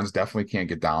 Scotty Barnes definitely can't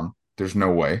get down. There's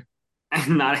no way.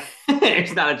 Not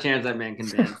There's not a chance that man can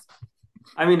dance.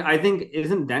 I mean, I think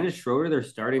isn't Dennis Schroeder their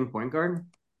starting point guard?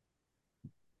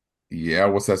 Yeah,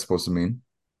 what's that supposed to mean?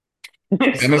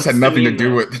 It's Dennis had supposed to nothing to mean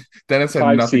do that with Dennis had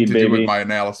five nothing seed to do with baby. my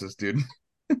analysis, dude.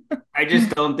 I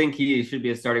just don't think he should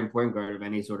be a starting point guard of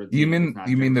any sort of You team if it's mean not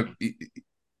you mean the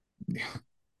Germany.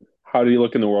 How do you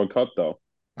look in the World Cup though?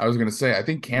 I was gonna say I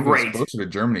think Canada's Great. closer to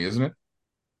Germany, isn't it?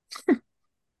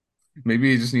 Maybe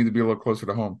you just need to be a little closer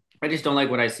to home. I just don't like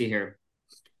what I see here.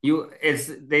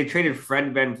 They traded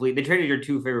Fred VanVleet. They traded your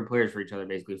two favorite players for each other,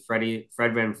 basically. Fred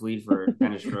VanVleet for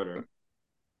Dennis Schroeder.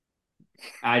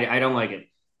 I don't like it.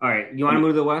 All right, you I want to mean,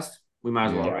 move to the West? We might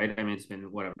as well, Yeah. yeah, right? I mean, it's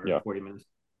been whatever, yeah. 40 minutes.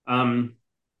 Um,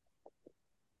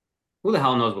 who the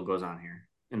hell knows what goes on here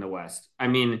in the West? I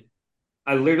mean,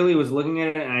 I literally was looking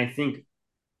at it, and I think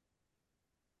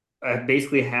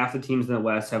basically half the teams in the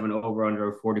West have an over under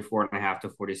of 44 and a half to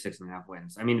 46 and a half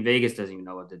wins. I mean, Vegas doesn't even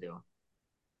know what to do.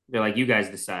 They're like, you guys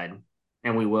decide,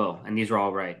 and we will. And these are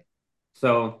all right.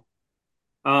 So,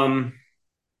 um,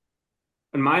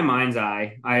 in my mind's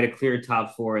eye, I had a clear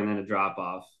top four and then a drop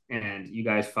off, and you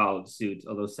guys followed suit.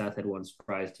 Although Seth had one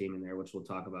surprise team in there, which we'll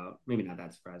talk about. Maybe not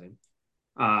that surprising.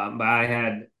 But I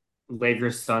had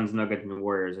Lakers, Suns, Nuggets, and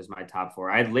Warriors as my top four.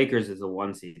 I had Lakers as the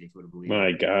one seed, if you would believe it.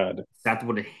 My God.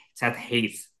 Seth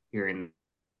hates hearing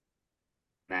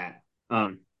that.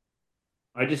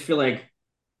 I just feel like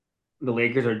the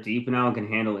Lakers are deep now and can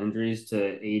handle injuries to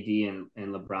AD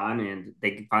and LeBron, and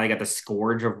they finally got the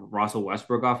scourge of Russell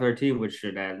Westbrook off their team, which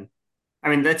should add. I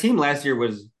mean, that team last year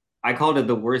was, I called it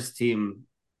the worst team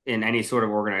in any sort of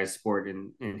organized sport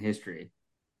in history.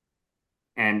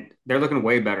 And they're looking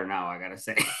way better now, I gotta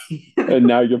say. And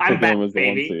now you're I'm picking back, them as the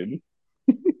one baby.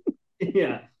 seed.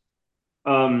 Yeah.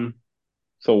 Um,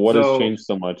 So what has so changed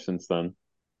so much since then?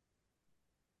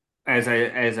 as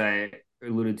I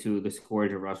alluded to, the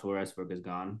scourge of Russell Westbrook is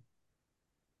gone.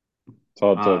 It's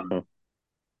all it took, Um, huh?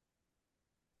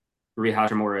 Rui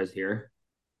Hachimura is here.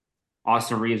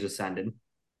 Austin Reeves ascended.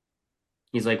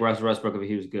 He's like Russell Westbrook if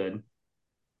he was good.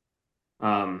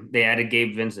 They added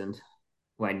Gabe Vincent,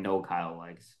 who I know Kyle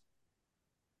likes.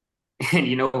 And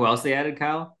you know who else they added,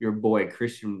 Kyle? Your boy,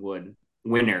 Christian Wood.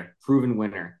 Winner, proven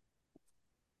winner.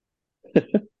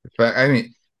 But I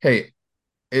mean, hey,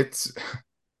 it's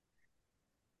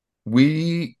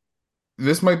we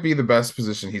this might be the best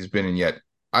position he's been in yet.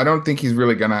 I don't think he's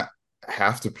really gonna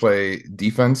have to play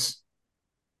defense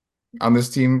on this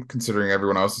team, considering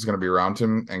everyone else is gonna be around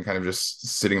him and kind of just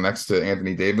sitting next to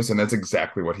Anthony Davis, and that's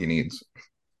exactly what he needs.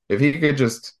 If he could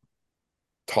just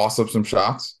toss up some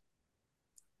shots,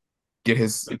 get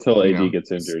his, Until AD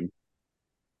gets injured.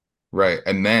 right,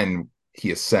 and then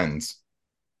he ascends.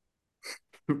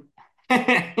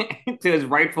 To his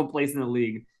rightful place in the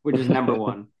league, which is number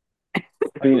one.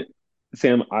 I mean,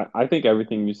 Sam, I think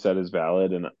everything you said is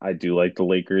valid, and I do like the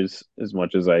Lakers as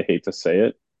much as I hate to say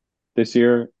it this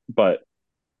year. But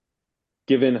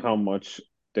given how much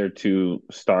their two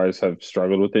stars have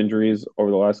struggled with injuries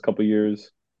over the last couple of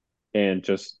years, and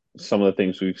just some of the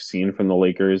things we've seen from the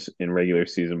Lakers in regular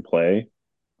season play,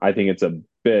 I think it's a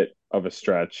bit of a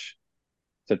stretch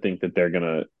to think that they're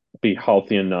gonna be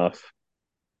healthy enough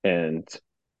and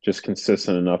just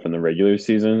consistent enough in the regular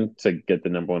season to get the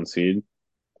number one seed.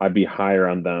 I'd be higher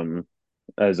on them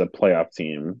as a playoff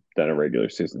team than a regular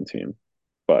season team,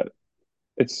 but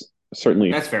it's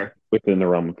certainly That's fair. within the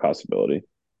realm of possibility.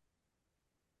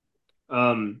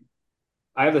 Um,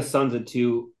 I have the Suns at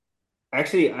two.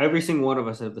 Actually, every single one of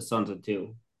us have the Suns at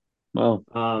two. Well,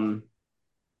 Um,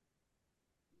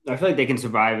 I feel like they can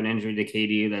survive an injury to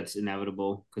KD that's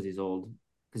inevitable because he's old.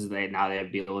 Because they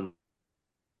have Beal and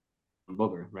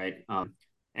Booker, right?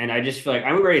 And I just feel like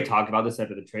I'm already talked about this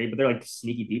after the trade, but they're like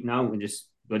sneaky deep now and just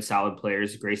good solid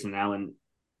players. Grayson Allen,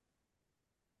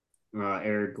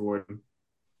 Eric Gordon,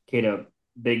 Kata,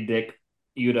 Big Dick,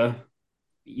 Yuta,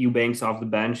 Eubanks off the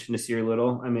bench, Nasir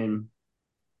Little. I mean,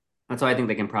 that's why I think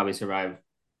they can probably survive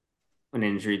an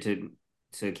injury to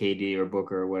KD or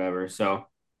Booker or whatever. So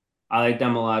I like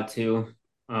them a lot too.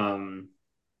 Um,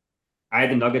 I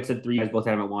had the Nuggets at three. You guys both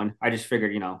had them at one. I just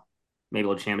figured, maybe a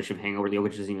little championship hangover. The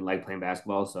Jokic doesn't even like playing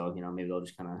basketball, so maybe they'll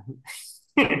just kind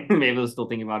of maybe they'll still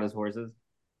thinking about his horses.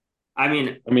 I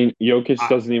mean, Jokic I,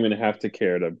 doesn't even have to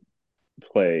care to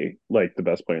play like the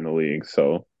best player in the league.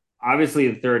 So obviously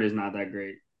the third is not that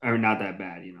great or not that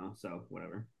bad, So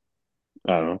whatever.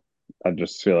 I don't know. I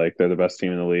just feel like they're the best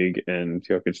team in the league, and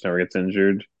Jokic never gets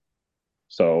injured.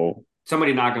 So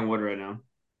Somebody knock on wood right now.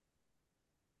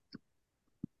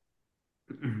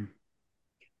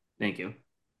 Thank you.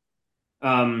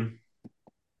 Um,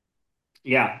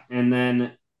 yeah, and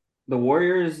then the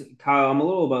Warriors, Kyle. I'm a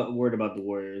little worried about the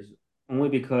Warriors only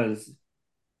because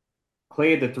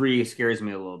Clay at the three scares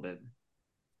me a little bit.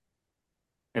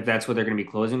 If that's what they're going to be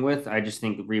closing with, I just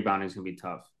think rebounding is going to be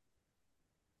tough.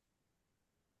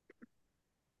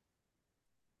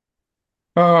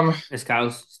 Um, Is Kyle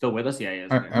still with us? Yeah, he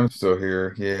is. Okay. I'm still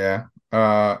here. Yeah.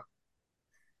 Uh,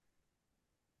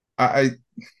 I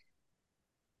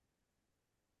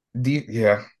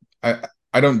yeah. I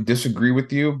I don't disagree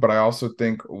with you, but I also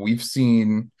think we've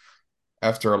seen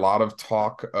after a lot of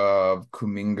talk of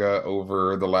Kuminga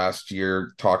over the last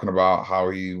year, talking about how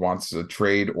he wants to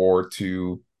trade or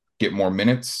to get more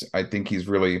minutes. I think he's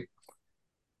really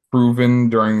proven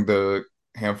during the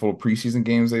handful of preseason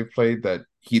games they've played that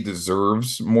he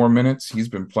deserves more minutes. He's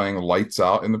been playing lights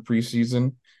out in the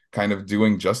preseason, kind of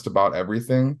doing just about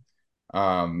everything.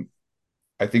 Um,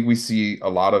 I think we see a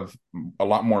lot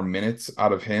more minutes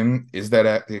out of him. Is that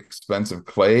at the expense of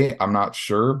Clay? I'm not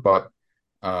sure, but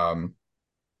um,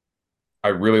 I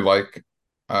really like.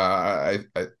 I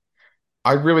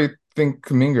really think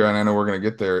Kuminga, and I know we're going to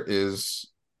get there, is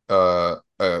a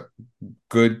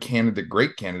good candidate,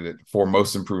 great candidate for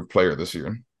most improved player this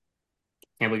year.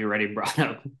 And we already brought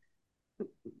up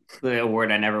the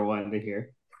award I never wanted to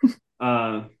hear.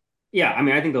 Uh, yeah, I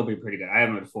mean, I think they'll be pretty good. I have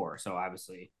them at 4, so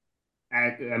obviously,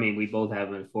 I mean, we both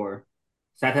have them at 4.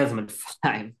 Seth has them at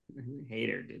 5.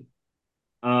 Hater, dude.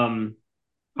 Um,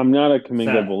 I'm not a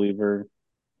Kaminga Seth, believer,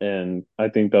 and I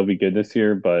think they'll be good this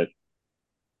year. But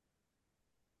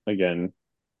again,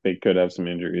 they could have some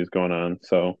injuries going on.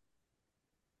 So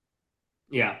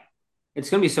yeah, it's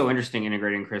gonna be so interesting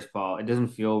integrating Chris Paul. It doesn't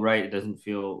feel right. It doesn't.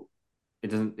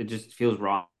 It just feels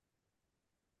wrong,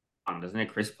 doesn't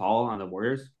it? Chris Paul on the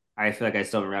Warriors. I feel like I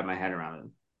still haven't wrapped my head around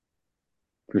it.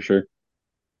 for sure,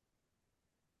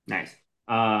 Nice.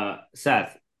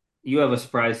 Seth, you have a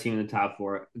surprise team in the top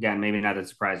 4. Again, maybe not that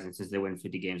surprising since they win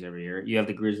 50 games every year. You have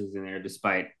the Grizzlies in there,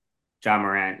 despite John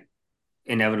Morant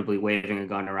inevitably waving a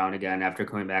gun around again after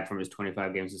coming back from his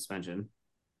 25-game suspension.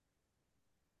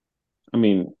 I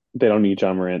mean, they don't need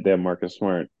John Morant. They have Marcus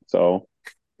Smart. So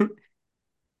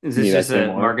Is this need I just say a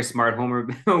more? Marcus Smart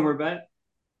homer bet?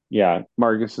 Yeah,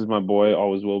 Marcus is my boy.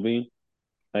 Always will be.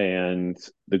 And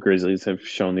the Grizzlies have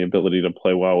shown the ability to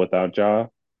play well without Ja.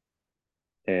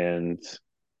 And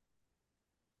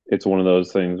it's one of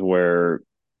those things where,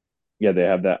 yeah, they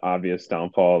have that obvious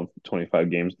downfall of 25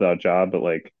 games without Ja, but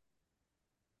like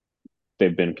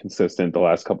they've been consistent the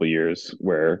last couple of years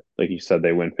where, like you said,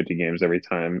 they win 50 games every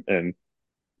time. And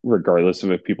regardless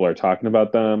of if people are talking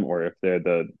about them or if they're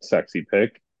the sexy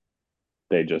pick,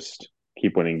 they just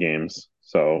keep winning games.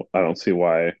 So I don't see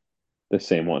why the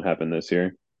same won't happen this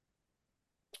year.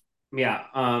 Yeah.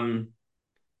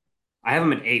 I have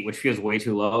them at 8, which feels way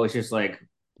too low. It's just like,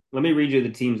 let me read you the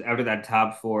teams after that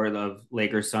top 4 of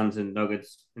Lakers, Suns, and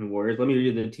Nuggets and Warriors. Let me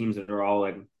read you the teams that are all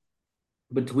like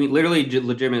between literally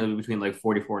legitimately between like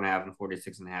 44.5 and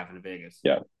 46.5 in Vegas.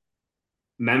 Yeah.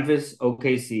 Memphis,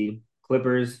 OKC,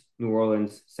 Clippers, New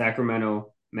Orleans,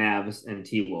 Sacramento, Mavs, and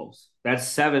T Wolves. That's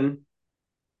 7.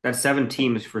 That's 7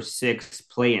 teams for 6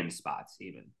 play-in spots,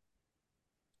 even.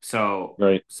 So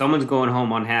Right. someone's going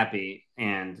home unhappy,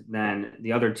 and then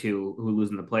the other 2 who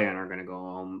lose in the play-in are going to go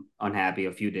home unhappy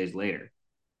a few days later.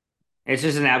 It's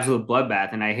just an absolute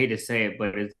bloodbath, and I hate to say it,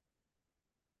 but it's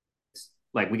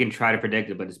like we can try to predict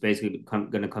it, but it's basically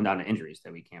going to come down to injuries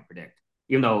that we can't predict.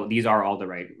 Even though these are all the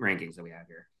right rankings that we have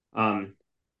here.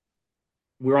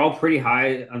 We're all pretty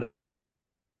high on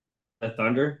the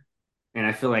Thunder, and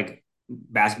I feel like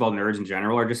basketball nerds in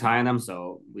general are just high on them,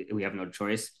 so we have no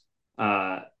choice.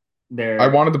 I They're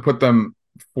wanted to put them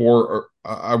 4, or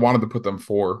I wanted to put them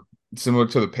 4, similar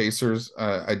to the Pacers.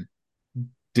 I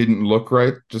didn't look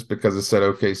right just because it said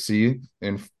OKC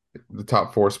in the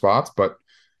top 4 spots, but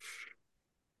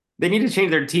they need to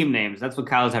change their team names. That's what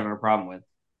Kyle's having a problem with.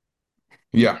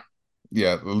 yeah,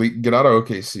 yeah, get out of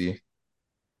OKC,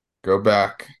 go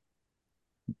back,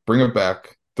 bring it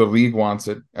back. The league wants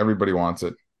it. Everybody wants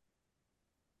it.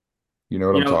 You know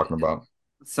what You I'm know, talking about.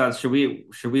 so should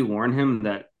we warn him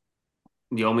that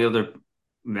the only other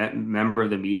member of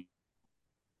the media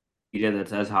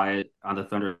that's as high on the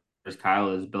Thunder as Kyle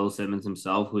is Bill Simmons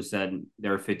himself, who said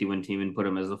they're a 50-win team and put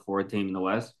him as the 4th team in the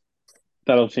West?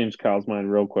 That'll change Kyle's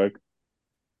mind real quick.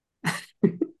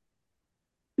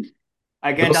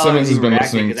 I Bill can't tell him Simmons has anything been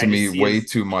reacting listening because to I just me see way his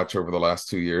too much over the last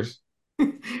 2 years.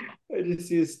 I just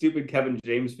see his stupid Kevin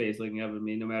James face looking up at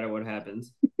me no matter what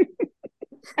happens.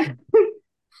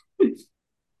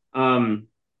 um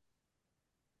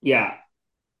yeah,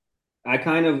 I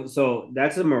kind of so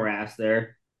that's a morass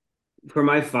there. For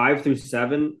my 5 through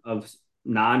 7 of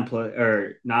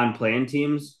non-playing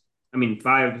teams, I mean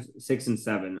 5, 6, and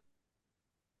 7.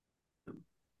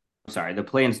 Sorry, the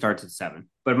play-in starts at 7.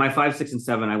 But my 5, 6, and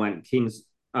 7, I went Kings,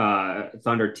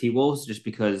 Thunder, T Wolves, just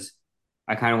because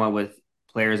I kind of went with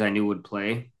players I knew would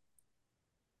play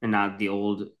and not the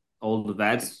old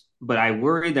vets. But I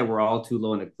worried that we're all too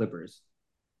low in the Clippers.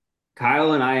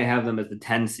 Kyle and I have them as the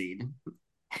 10 seed.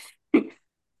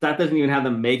 That doesn't even have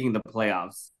them making the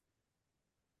playoffs.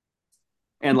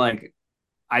 And like,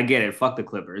 I get it. Fuck the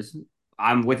Clippers.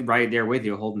 I'm with right there with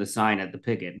you, holding the sign at the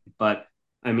picket. But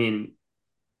I mean,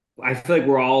 I feel like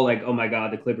we're all like, oh my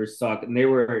God, the Clippers suck. And they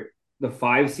were the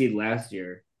 5 seed last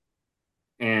year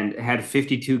and had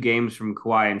 52 games from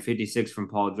Kawhi and 56 from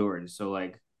Paul George. So,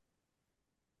 like,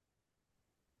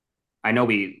 I know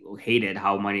we hated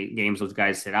how many games those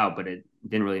guys sit out, but it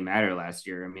didn't really matter last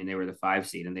year. I mean, they were the 5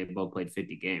 seed and they both played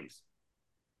 50 games.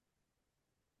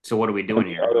 So, what are we On doing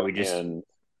the here? Are other we just, hand,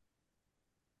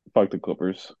 fuck the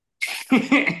Clippers.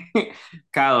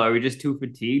 Kyle, are we just too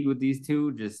fatigued with these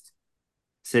two just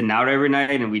sitting out every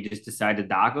night and we just decide to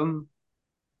dock them?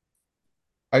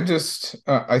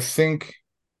 I think,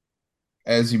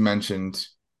 as you mentioned,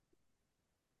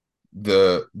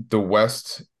 the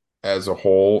West as a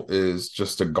whole is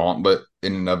just a gauntlet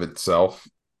in and of itself,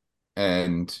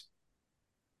 and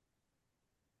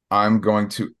I'm going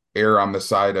to err on the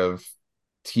side of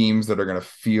teams that are going to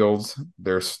field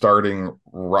their starting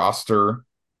roster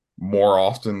more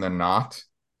often than not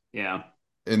Yeah.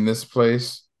 in this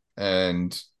place.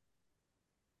 And,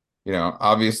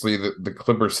 obviously the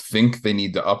Clippers think they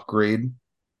need to upgrade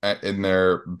in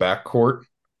their backcourt.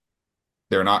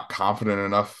 They're not confident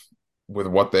enough with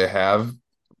what they have,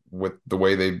 with the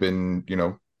way they've been,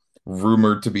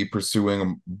 rumored to be pursuing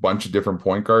a bunch of different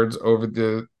point guards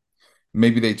over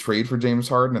maybe they trade for James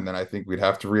Harden, and then I think we'd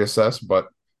have to reassess. But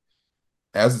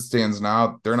as it stands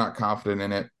now, they're not confident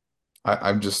in it.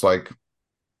 I'm just like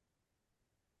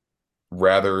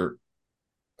rather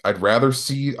I'd rather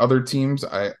see other teams.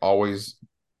 I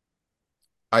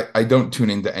don't tune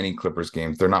into any Clippers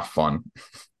games. They're not fun.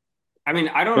 I mean,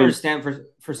 I don't I mean, understand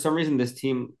for some reason this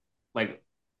team like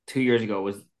 2 years ago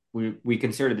was we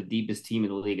considered the deepest team in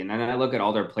the league. And then I look at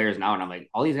all their players now and I'm like,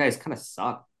 all these guys kind of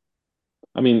suck.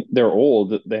 they're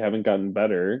old. They haven't gotten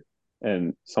better,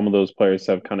 and some of those players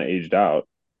have kind of aged out.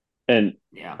 And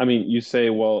Yeah. you say,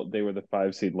 well, they were the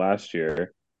 5 seed last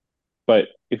year, but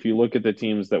if you look at the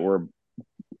teams that were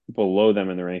below them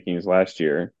in the rankings last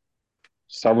year,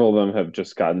 several of them have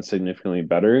just gotten significantly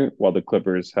better, while the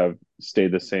Clippers have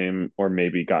stayed the same or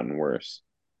maybe gotten worse.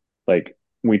 Like,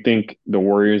 we think the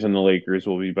Warriors and the Lakers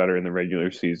will be better in the regular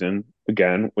season,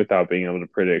 again, without being able to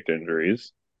predict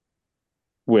injuries.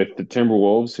 With the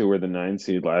Timberwolves, who were the 9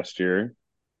 seed last year,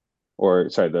 or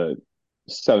sorry, the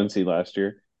 7 seed last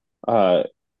year, uh,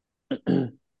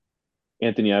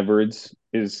 Anthony Edwards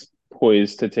is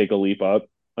poised to take a leap up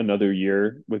another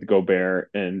year with Gobert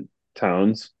and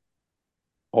Towns.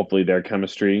 Hopefully, their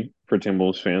chemistry for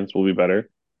Timberwolves fans will be better.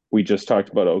 We just talked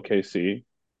about OKC,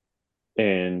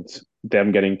 and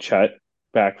them getting Chet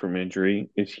back from injury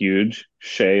is huge.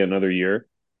 Shea another year,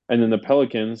 and then the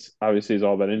Pelicans obviously is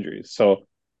all about injuries. So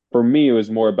for me, it was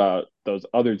more about those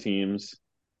other teams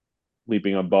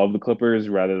leaping above the Clippers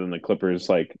rather than the Clippers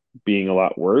like being a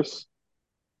lot worse.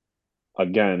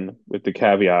 Again, with the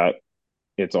caveat,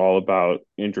 it's all about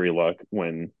injury luck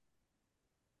when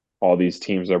all these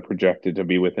teams are projected to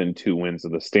be within 2 wins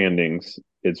of the standings.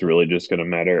 It's really just going to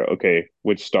matter, okay,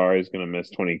 which star is going to miss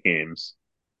 20 games.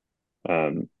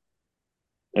 Um,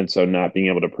 and so not being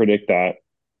able to predict that,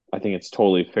 I think it's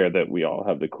totally fair that we all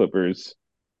have the Clippers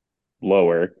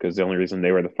lower, because the only reason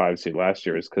they were the 5 seed last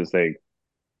year is because they,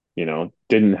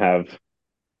 didn't have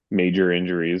major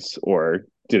injuries or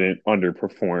didn't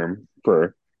underperform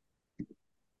for,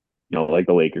 like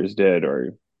the Lakers did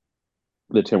or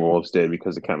the Timberwolves did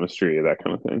because of chemistry or that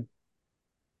kind of thing.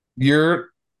 You're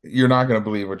you're not going to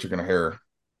believe what you're going to hear.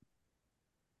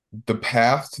 The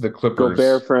path to the Gobert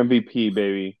Clippers, for MVP,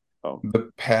 baby. Oh,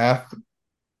 the path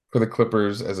for the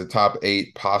Clippers as a top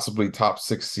 8, possibly top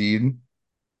 6 seed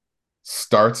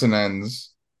starts and ends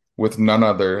with none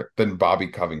other than Bobby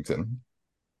Covington.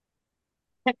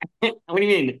 What do you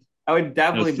mean? I would that's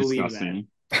definitely believe that.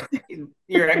 disgusting.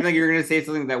 You're acting like you're going to say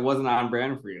something that wasn't on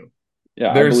brand for you.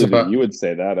 Yeah, I There's believe that you would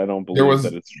say that. I don't there believe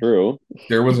that was it's true.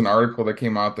 there was an article that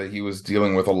came out that he was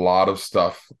dealing with a lot of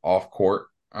stuff off court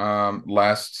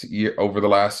last year, over the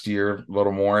last year, a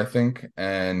little more, I think.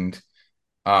 And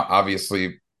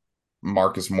obviously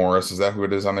Marcus Morris, is that who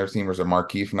it is on their team, or is it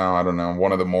Markeith now? I don't know.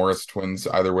 One of the Morris twins.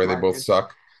 Either way, they both Marcus.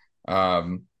 suck.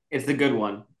 Um, It's the good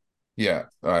one. yeah.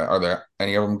 Are there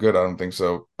any of them good? I don't think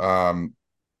so.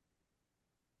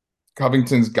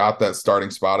 Covington's got that starting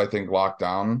spot, I think, locked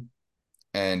down.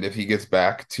 And if he gets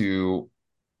back to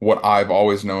what I've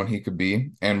always known he could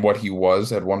be and what he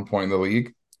was at one point in the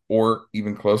league, or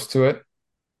even close to it,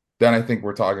 then I think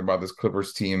we're talking about this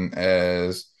Clippers team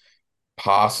as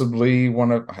possibly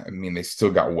they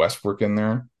still got Westbrook in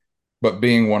there, but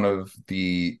being one of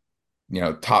the,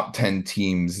 top 10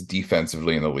 teams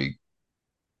defensively in the league.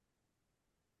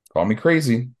 Call me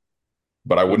crazy,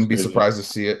 but I That's wouldn't be crazy. surprised to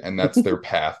see it. And that's their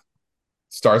path.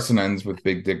 Starts and ends with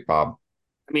Big Dick Bob.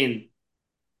 I mean,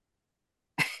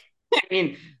 I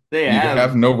mean, they You have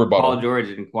have no Paul rebuttal. George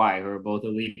and Kawhi, who are both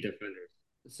elite defenders.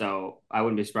 So I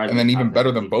wouldn't be surprised And if then they even top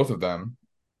better that than team. both of them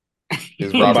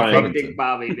is Robert Combined. Big Dick Covington.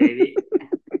 Bobby, baby.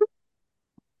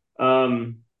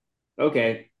 Um,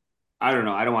 okay. I don't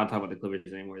know. I don't want to talk about the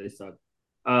Clippers anymore. They suck.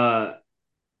 Uh,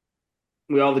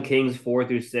 we all have the Kings 4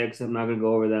 through 6. I'm not gonna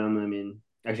go over them. I mean,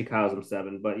 actually, Kyle's them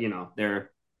 7, but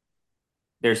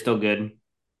they're still good.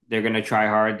 They're gonna try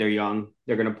hard. They're young.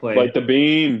 They're gonna Like play the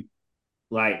beam.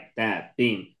 like that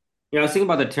theme. I was thinking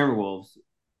about the Timberwolves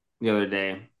the other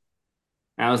day, and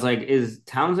I was like, is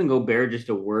Townsend Gobert just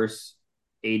a worse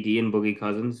AD and Boogie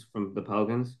Cousins from the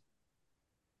Pelicans?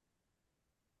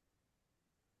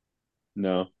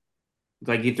 No. It's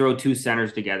like you throw two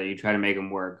centers together, you try to make them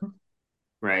work,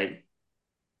 right?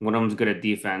 One of them's good at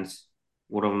defense,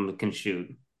 one of them can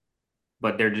shoot,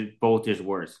 but they're both just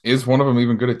worse. Is one of them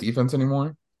even good at defense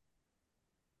anymore?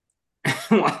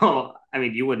 Well, I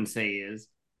mean, you wouldn't say he is,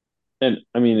 And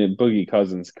I mean, Boogie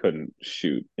Cousins couldn't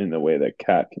shoot in the way that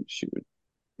Cat can shoot.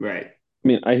 right? I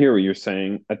mean, I hear what you're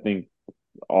saying. I think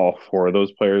all four of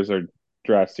those players are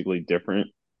drastically different,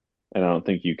 and I don't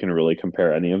think you can really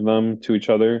compare any of them to each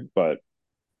other. But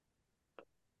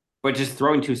But just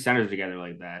throwing two centers together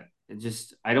like that,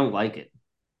 I don't like it.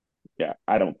 yeah,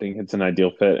 I don't think it's an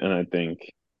ideal fit, and I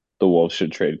think the Wolves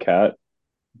should trade Cat.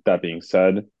 That being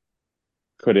said,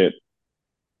 could it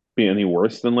be any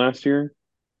worse than last year?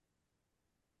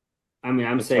 I mean,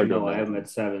 I'm It's saying hard to no. I have them imagine. at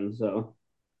 7. So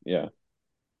Yeah.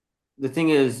 the thing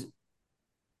is,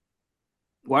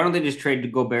 why don't they just trade to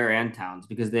Gobert and Towns?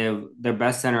 Because they have their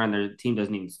best center on their team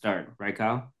doesn't even start, right,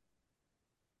 Kyle?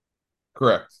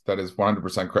 Correct. That is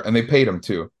 100% correct. And they paid him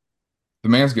too. The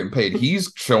man's getting paid.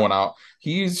 He's showing out.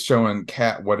 He's showing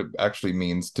Cat what it actually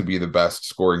means to be the best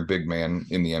scoring big man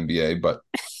in the NBA. But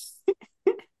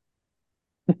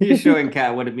He's showing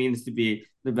Cat what it means to be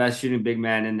the best shooting big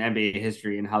man in NBA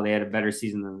history and how they had a better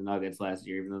season than the Nuggets last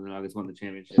year, even though the Nuggets won the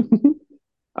championship.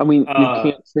 I mean, you Uh,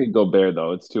 can't trade Gobert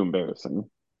though; it's too embarrassing.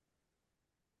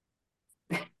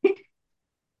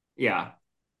 yeah,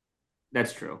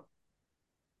 that's true.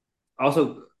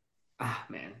 Also,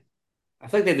 man, I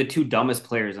feel like they have the two dumbest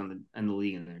players on the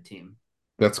league in their team.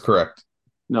 that's correct.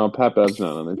 No, Pat Bev's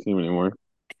not on the team anymore.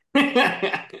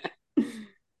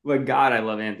 But God, I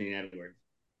love Anthony Edwards.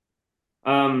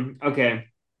 Okay.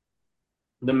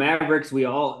 The Mavericks,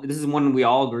 this is one we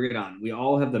all agreed on. We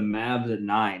all have the Mavs at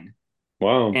 9.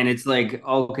 Wow. And it's like,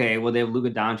 okay, well, they have Luka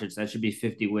Doncic. That should be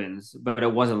 50 wins, but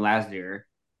it wasn't last year.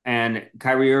 And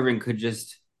Kyrie Irving could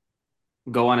just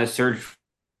go on a search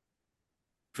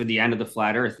for the end of the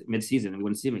flat earth midseason and we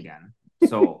wouldn't see him again.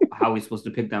 So how are we supposed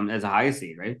to pick them as a high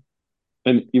seed, right?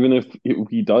 And even if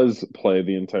he does play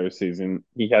the entire season,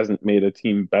 he hasn't made a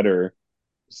team better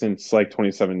since like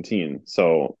 2017.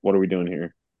 So what are we doing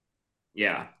here?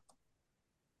 Yeah.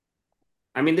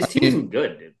 I mean, I this team mean, isn't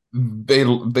good, dude.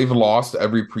 they've lost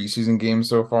every preseason game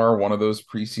so far. One of those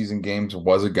preseason games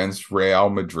was against Real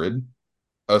Madrid,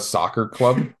 a soccer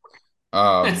club.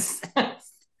 Um,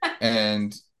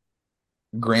 and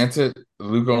granted,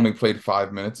 Luka only played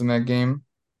 5 minutes in that game.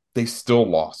 They still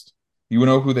lost. You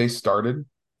know who they started?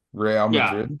 Real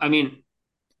Yeah. Madrid. I mean,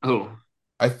 who?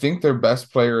 I think their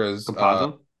best player is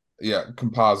Campazzo? yeah,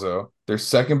 Campazzo. Their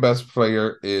second best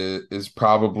player is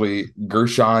probably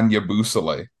Gershon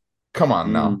Yabusele. Come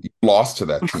on now. Mm. You lost to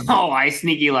that team. Oh, I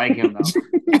sneaky like him though.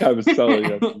 I was telling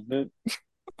you, isn't it?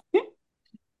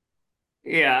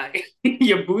 Yeah.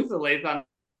 Yabusele's on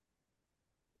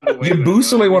the way, but I feel like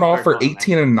Yabusele we went should off start for calling him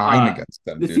 18 and that. 9 against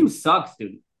them, This team dude. sucks,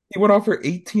 dude. He went off for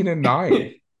 18 and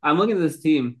 9. I'm looking at this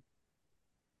team.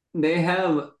 They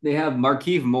have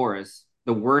Markieff Morris,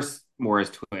 the worst Morris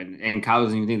twin, and Kyle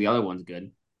doesn't even think the other one's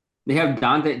good. They have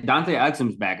Dante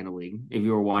Exum's back in the league, if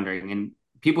you were wondering, and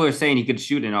people are saying he could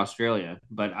shoot in Australia,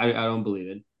 but I don't believe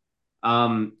it.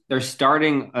 They're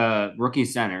starting rookie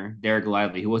center Derek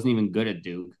Lively, who wasn't even good at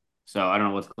Duke, so I don't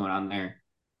know what's going on there.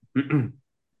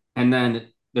 And then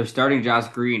they're starting Josh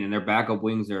Green, and their backup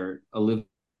wings are Olivier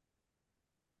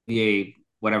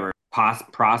whatever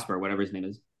Prosper, whatever his name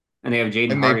is, and they have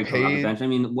Jaden And they Hardy coming off the paid bench. I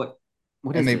mean, what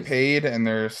and is they this? paid and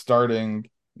they're starting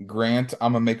Grant.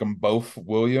 I'm gonna make them both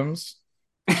Williams.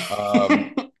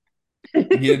 Um,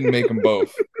 he didn't make them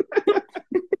both.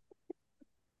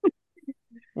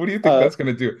 What do you think Uh, that's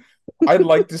gonna do? I'd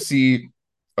like to see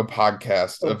a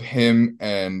podcast of him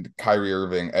and Kyrie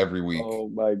Irving every week. oh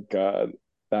my God.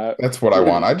 That That's what I would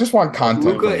want. I just want drive content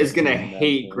Luca from is this gonna team.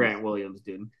 hate madness. Grant Williams,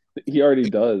 dude. He already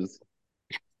does.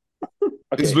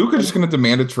 Is Okay, Luca and just gonna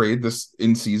demand a trade this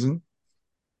in season?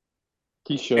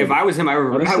 he If should. I was him, I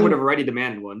would Honestly, have already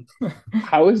demanded one.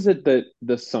 how is it that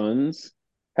the Suns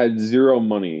had zero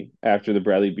money after the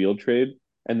Bradley Beal trade,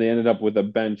 and they ended up with a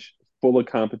bench full of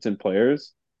competent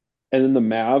players. And then the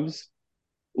Mavs,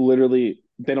 literally,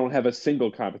 they don't have a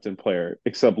single competent player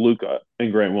except Luka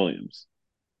and Grant Williams.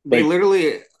 They Like,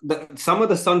 literally, some of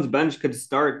the Suns bench could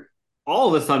start.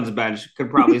 All the Suns bench could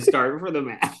probably start for the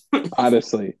Mavs.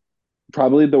 honestly,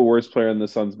 probably the worst player on the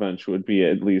Suns bench would be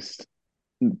at least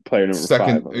player number five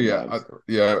Second, on the yeah, Mavs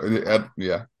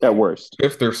yeah, at worst.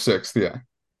 fifth or sixth, yeah.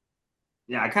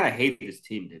 Yeah, I kind of hate this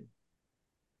team, dude.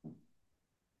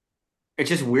 It's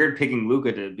just weird picking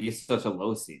Luca to be such a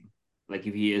low seed. Like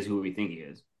if he is who we think he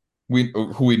is.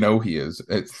 Who we know he is.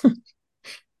 It's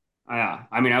Yeah,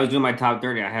 I mean, I was doing my top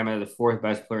 30. I have him as the fourth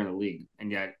best player in the league,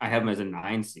 and yet I have him as a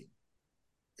 9 seed.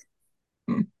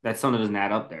 That's something that doesn't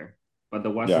add up there. But the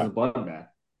West is Yeah. a bloodbath.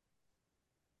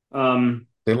 Um,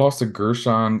 they lost to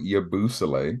Gershon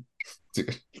Yabusele.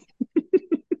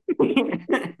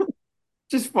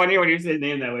 just funny when you say his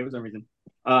name that way for some reason.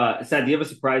 Sad, do you have a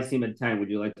surprise team at 10? Would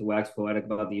you like to wax poetic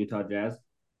about the Utah Jazz?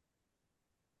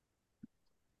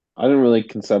 I didn't really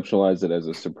conceptualize it as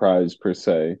a surprise per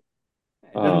se.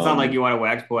 It doesn't sound like Um, you want to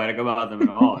wax poetic about them at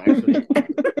all, actually.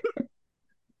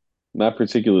 Not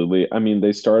particularly. I mean,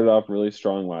 they started off really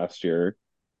strong last year.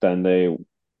 Then they,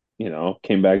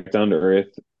 came back down to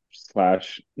earth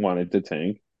slash wanted to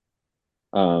tank.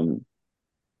 Um,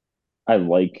 I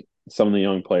like some of the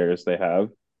young players they have.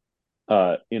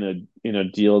 In a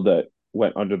deal that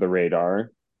went under the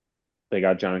radar, they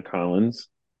got John Collins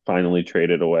finally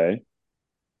traded away.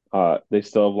 They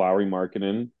still have Lowry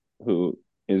Markkinen, who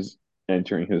is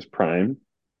entering his prime.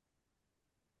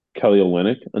 Kelly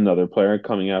Olynyk, another player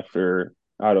coming out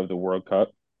of the World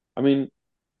Cup. I mean,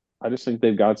 I just think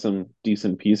they've got some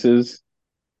decent pieces.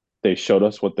 They showed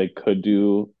us what they could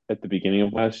do at the beginning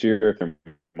of last year if they're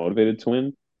motivated to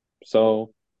win.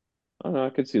 So I don't know. I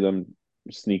could see them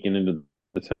sneaking into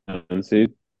the 10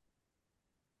 seed.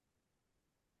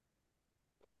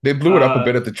 They blew it up a Uh,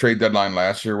 bit at the trade deadline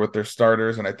last year with their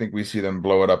starters, and I think we see them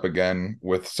blow it up again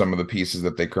with some of the pieces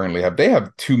that they currently have. They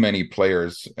have too many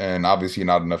players and obviously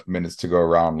not enough minutes to go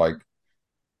around. Like,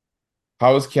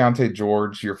 how is Keontae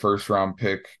George, your first round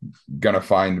pick, gonna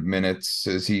find minutes?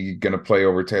 Is he gonna play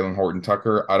over Taylor Horton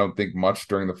Tucker? I don't think much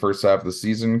during the first half of the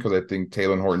season because I think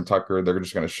Taylor Horton Tucker, they're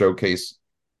just gonna showcase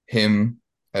him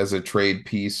as a trade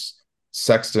piece.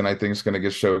 Sexton, I think, is gonna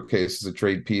get showcased as a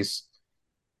trade piece.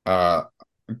 Uh,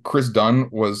 Chris Dunn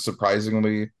was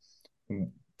surprisingly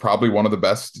probably one of the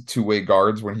best two-way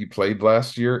guards when he played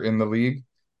last year in the league.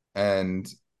 And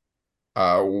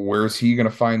where's he going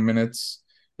to find minutes?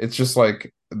 It's just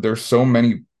like there's so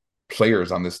many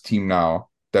players on this team now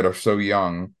that are so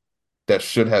young that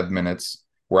should have minutes.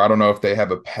 Where I don't know if they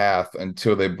have a path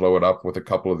until they blow it up with a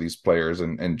couple of these players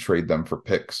and trade them for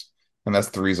picks. And that's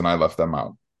the reason I left them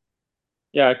out.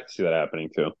 Yeah, I could see that happening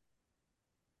too.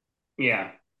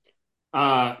 yeah.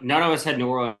 None of us had New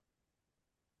Orleans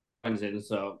in,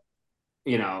 so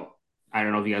I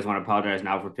don't know if you guys want to apologize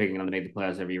now for picking them to make the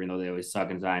playoffs every year, even though they always suck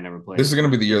and Zion never This is plays. going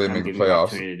to be the year Just they kind of make the giving you the playoffs.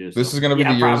 opportunity to do This so. is going to be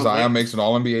the Yeah, year Zion probably. makes an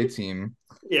All NBA team.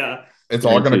 Yeah. It's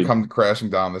all going to Guaranteed. come crashing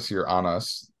down this year on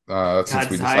us since God,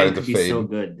 we Zion decided to could be so fade.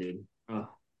 good, dude. Oh,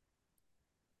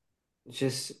 it's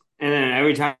just, and then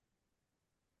every time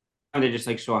they just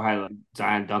like show a highlight,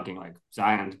 Zion dunking, like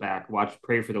Zion's back. Watch,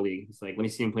 pray for the league. It's like, let me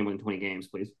see him play more than 20 games,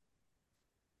 please.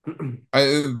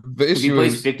 The If he issue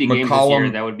plays is 50 games this year,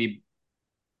 that McCollum, would be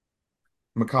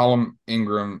McCollum,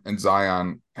 Ingram, and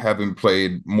Zion haven't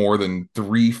played more than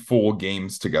 3 full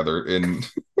games together in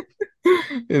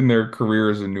in their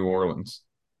careers in New Orleans.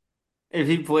 if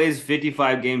he plays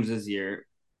 55 games this year,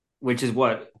 which is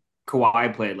what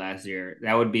Kawhi played last year,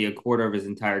 that would be a quarter of his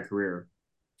entire career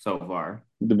so far.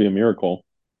 It'd be a miracle.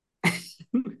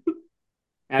 Be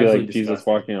Absolutely like Jesus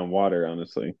disgusting. walking on water,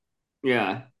 honestly.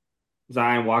 Yeah.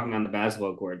 Zion walking on the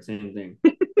basketball court, same thing.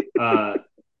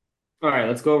 All right,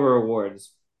 let's go over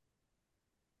awards.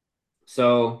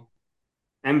 So,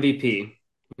 MVP,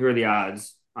 here are the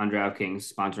odds on DraftKings.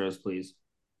 Sponsor us, please.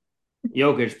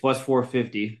 Jokic plus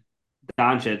 450.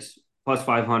 Doncic plus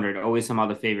 500. Always somehow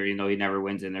the favorite, even though he never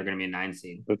wins, and they're going to be a 9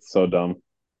 seed. That's so dumb.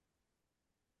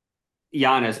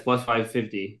 Giannis plus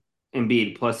 550.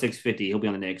 Embiid plus 650. He'll be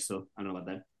on the Knicks, so I don't know about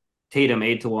that. Tatum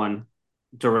 8-1.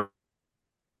 Durant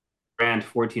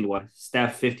 14-1.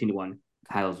 Steph 15-1.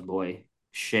 Kyle's boy.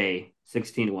 Shea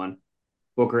 16-1.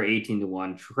 Booker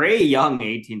 18-1. Trae Young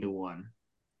 18-1.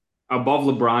 Above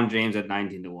LeBron James at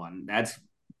 19-1. That's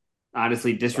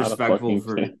honestly Not a disrespectful fucking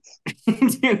for chance.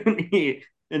 the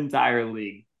entire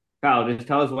league. Kyle, just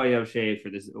tell us why you have Shea for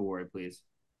this award, please.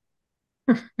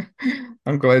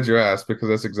 I'm glad you asked because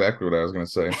that's exactly what I was going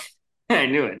to say. I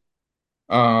knew it.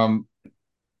 Um,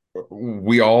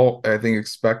 we all, I think,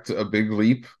 expect a big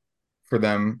leap for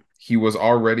them. He was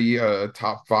already a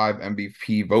top five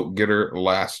MVP vote getter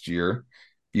last year.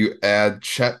 You add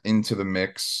Chet into the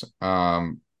mix.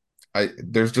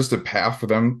 There's just a path for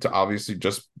them to obviously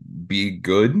just be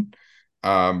good.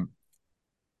 Um,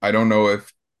 I don't know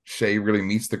if Shea really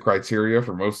meets the criteria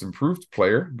for most improved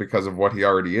player because of what he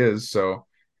already is. So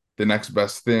the next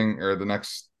best thing or the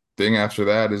next thing after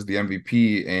that is the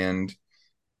MVP. And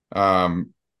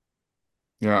um,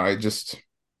 I just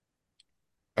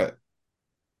I,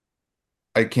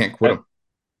 I can't quit I, him.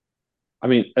 I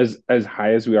mean, as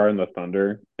high as we are in the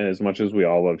Thunder, and as much as we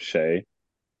all love Shea,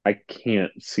 I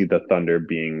can't see the Thunder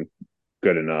being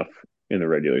good enough in the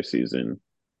regular season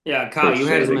Yeah, for Kyle, you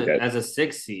had Shea him to get. as a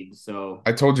six seed, so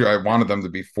I told you I wanted them to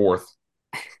be fourth.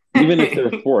 Even if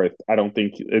they're fourth, I don't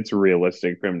think it's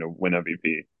realistic for him to win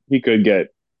MVP. He could get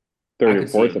I third and could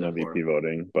see fourth him in the fourth. MVP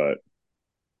voting, but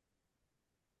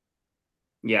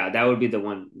Yeah, that would be the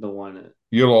one. The one.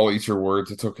 You'll all eat your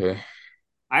words. It's okay.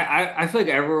 I feel like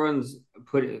everyone's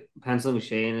put penciling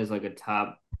Shea in as like a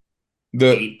top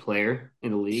The eight player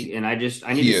in the league, he, and I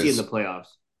need to he see in the is. playoffs.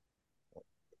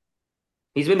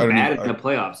 He's I been don't bad even. in the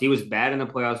playoffs. He was bad in the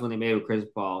playoffs when they made it with Chris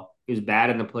Paul. He was bad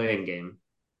in the playing game.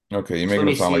 Okay, you're Just let making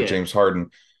me him sound see like it. James Harden.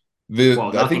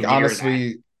 Well, I think nothing near that.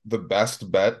 honestly the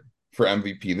best bet for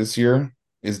MVP this year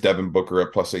is Devin Booker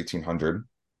at plus 1800.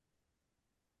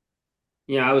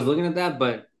 Yeah, I was looking at that,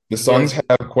 but The I feel Suns like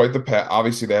have quite the path.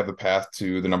 Obviously, they have the path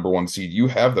to the number one seed. You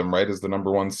have them right as the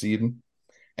number one seed,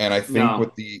 and I think no,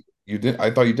 with the you did.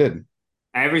 I thought you did.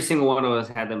 every single one of us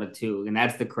had them at two, and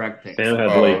that's the correct pick. Sam So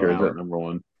had go ahead Lakers at Oh, now. number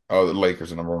one. oh, the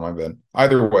Lakers are number one. My bad.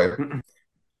 Either way,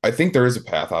 I think there is a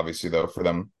path, obviously, though, for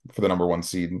them for the number one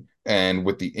seed, and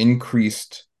with the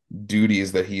increased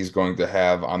duties that he's going to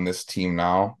have on this team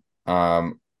now,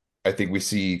 I think we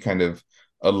see kind of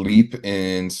a leap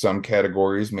in some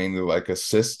categories, mainly like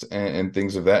assist and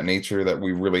things of that nature that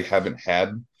we really haven't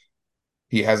had.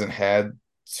 He hasn't had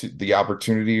the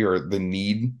opportunity or the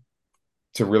need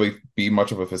to really be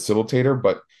much of a facilitator,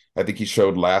 but I think he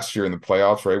showed last year in the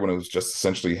playoffs, right, when it was just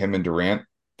essentially him and Durant,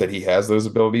 that he has those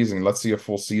abilities. And let's see a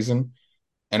full season.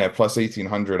 And at plus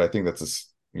 1800, I think that's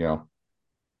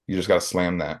you just got to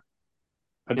slam that.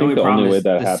 I The think only the only problem way is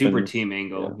that the super happens, team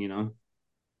yeah, angle, you know?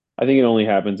 I think it only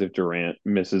happens if Durant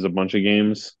misses a bunch of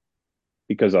games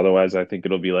because otherwise I think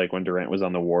it'll be like when Durant was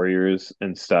on the Warriors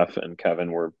and Steph and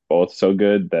Kevin were both so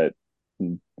good that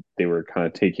they were kind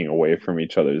of taking away from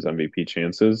each other's MVP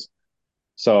chances.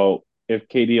 So if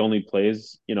KD only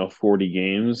plays, 40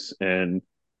 games and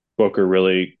Booker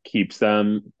really keeps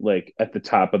them like at the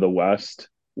top of the West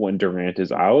when Durant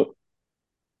is out,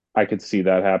 I could see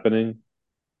that happening.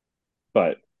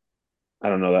 But I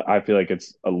don't know that I feel like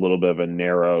it's a little bit of a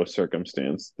narrow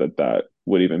circumstance that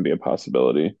would even be a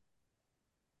possibility.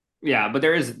 Yeah, but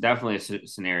there is definitely a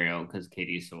scenario because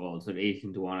KD is so old. So at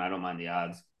 18-1, I don't mind the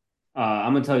odds.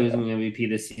 I'm gonna tell you who's gonna be MVP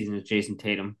this season is Jason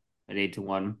Tatum at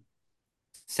 8-1.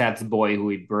 Sats boy who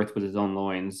he birthed with his own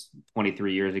loins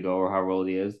 23 years ago or however old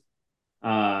he is.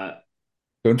 Uh,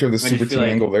 Don't you have the I super just feel team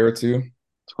angle like there too?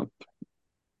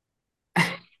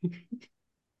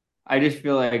 I just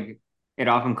feel like it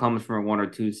often comes from a one or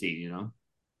two seed, you know.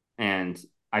 And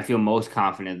I feel most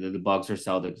confident that the Bucks or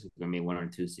Celtics are gonna be one or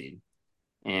two seed.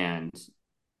 And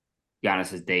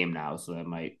Giannis is Dame now, so that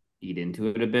might eat into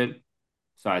it a bit.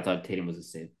 So I thought Tatum was a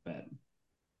safe bet.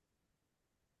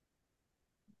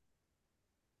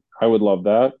 I would love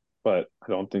that, but I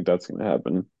don't think that's going to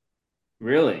happen.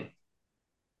 Really?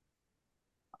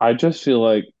 I just feel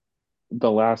like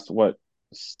the last, what,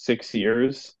 6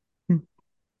 years,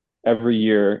 every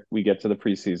year we get to the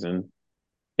preseason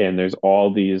and there's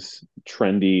all these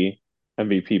trendy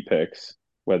MVP picks,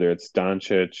 whether it's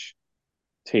Doncic,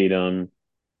 Tatum,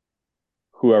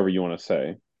 whoever you want to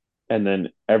say. And then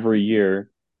every year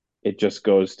it just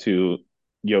goes to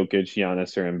Jokic,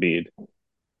 Giannis, or Embiid.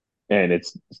 And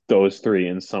it's those three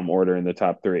in some order in the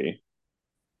top three.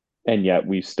 And yet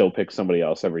we still pick somebody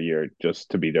else every year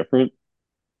just to be different.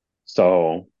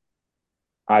 So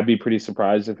I'd be pretty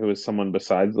surprised if it was someone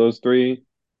besides those three.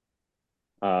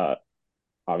 Uh,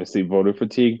 Obviously, voter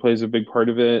fatigue plays a big part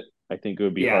of it. I think it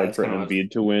would be Yeah, hard that's for kind of what I was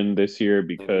Embiid to win this year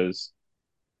thinking. because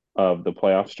of the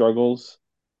playoff struggles,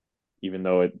 even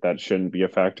though that shouldn't be a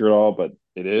factor at all, but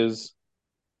it is.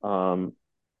 Um,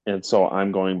 and so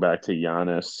I'm going back to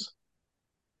Giannis,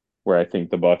 where I think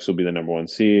the Bucks will be the number one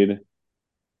seed.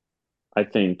 I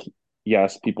think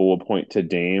yes, people will point to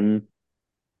Dame,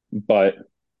 but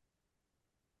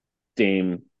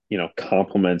Dame,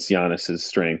 complements Giannis's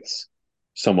strengths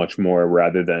so much more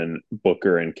rather than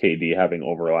Booker and KD having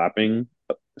overlapping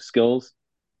skills.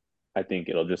 I think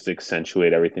it'll just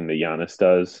accentuate everything that Giannis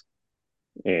does,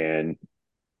 and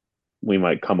we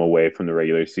might come away from the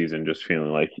regular season just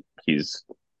feeling like he's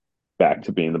back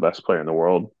to being the best player in the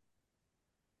world.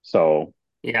 So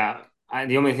Yeah,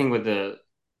 the only thing with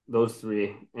those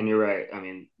three, and you're right. I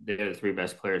mean, they're the three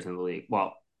best players in the league.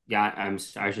 Well, yeah,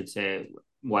 I should say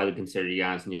widely considered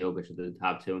Giannis and Jokic are the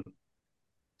top two.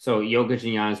 So Jokic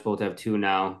and Giannis both have two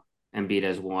now. Embiid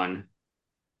has one.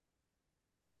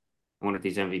 I wonder if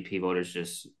these MVP voters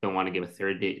just don't want to give a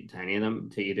third to any of them,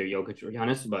 to either Jokic or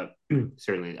Giannis. But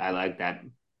certainly, I like that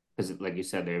because, like you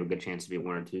said, they have a good chance to be a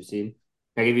 1 or 2 seed.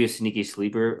 Can I give you a sneaky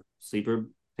sleeper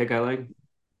pick I like?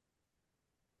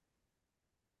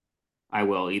 I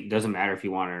will. It doesn't matter if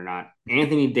you want it or not.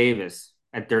 Anthony Davis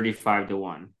at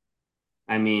 35-1.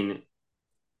 I mean,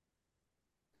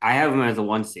 I have him as a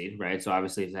 1 seed, right? So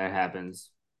obviously, if that happens,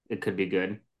 it could be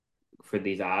good for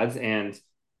these odds. And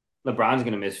LeBron's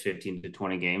going to miss 15 to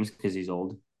 20 games because he's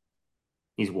old.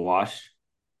 He's washed.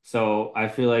 So I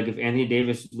feel like if Anthony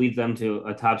Davis leads them to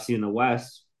a top seed in the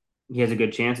West, he has a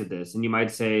good chance at this. And you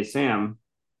might say, Sam,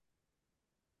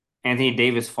 Anthony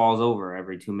Davis falls over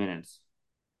every 2 minutes.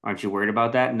 Aren't you worried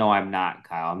about that? No, I'm not,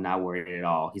 Kyle. I'm not worried at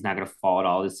all. He's not going to fall at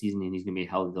all this season, and he's going to be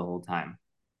healthy the whole time.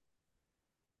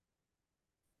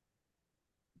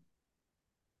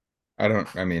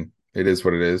 I mean, it is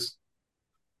what it is.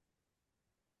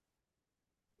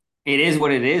 It is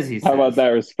what it is, he how about says. that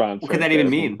response What could right that even there from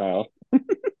mean? Kyle?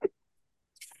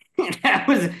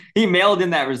 He mailed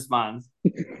in that response.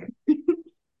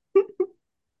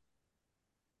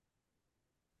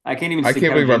 I can't even I see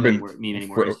can't Kevin believe James anymore, meme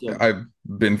anymore. I've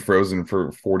been frozen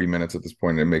for 40 minutes at this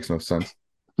point. It makes no sense.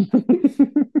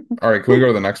 All right, can we go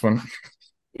to the next one?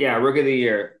 Yeah, Rookie of the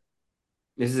Year.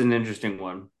 This is an interesting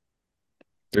one.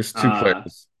 There's two Uh,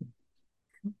 players.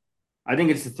 I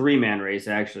think it's a 3-man race,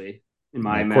 actually, in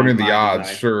my According to the mind's odds,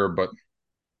 eye. sure, but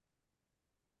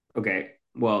Okay,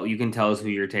 well, you can tell us who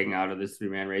you're taking out of this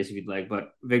 3-man race if you'd like,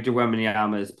 but Victor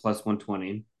Wembanyama is plus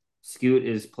 120, Scoot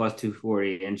is plus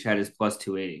 240, and Chet is plus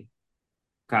 280.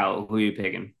 Kyle, who are you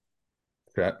picking?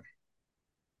 okay.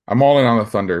 I'm all in on the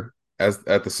Thunder as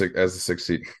the sixth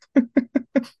seed.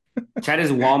 Chet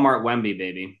is Walmart Wemby,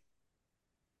 baby.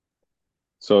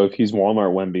 So if he's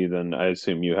Walmart Wemby, then I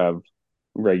assume you have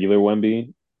regular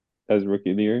Wemby as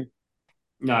rookie of the year.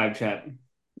 No, I have Chet.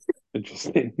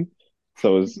 Interesting.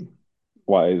 So is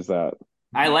why is that?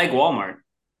 I like Walmart.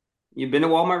 You've been to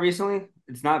Walmart recently?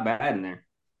 It's not bad in there.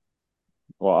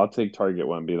 Well, I'll take Target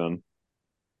Wemby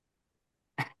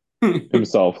then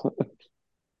himself.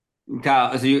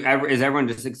 Kyle, is everyone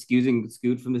just excusing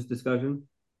Scoot from this discussion?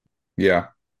 Yeah.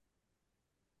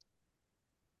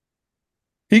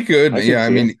 He could. I can Yeah, I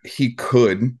see it. mean, he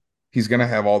could. He's going to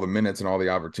have all the minutes and all the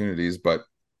opportunities, but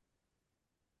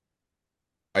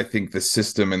I think the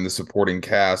system and the supporting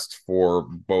cast for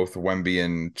both Wemby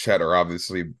and Chet are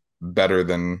obviously better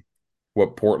than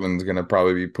what Portland's going to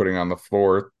probably be putting on the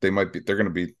floor. They're going to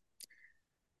be,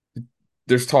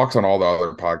 there's talks on all the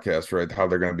other podcasts, right? How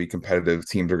they're going to be competitive.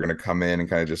 Teams are going to come in and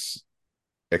kind of just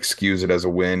excuse it as a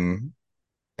win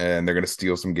and they're going to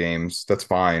steal some games. That's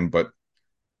fine. But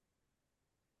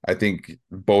I think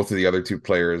both of the other two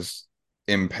players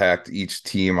impact each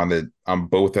team on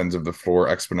both ends of the floor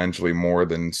exponentially more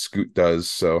than Scoot does.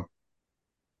 So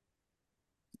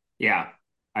Yeah.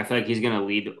 I feel like he's going to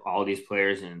lead all these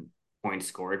players in points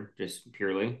scored just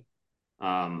purely.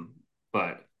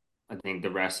 But I think the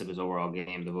rest of his overall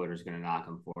game, the voters are going to knock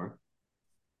him for.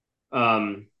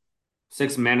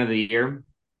 Sixth man of the year.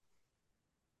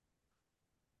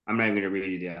 I'm not even going to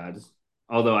read you the odds.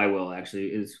 Although I will actually,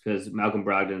 is because Malcolm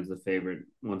Brogdon's the favorite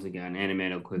once again, and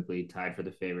Emmanuel quickly tied for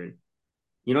the favorite.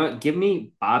 You know what? Give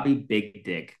me Bobby Big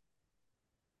Dick.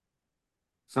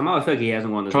 Somehow I feel like he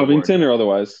hasn't won this award. Covington or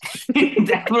otherwise.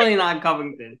 Definitely not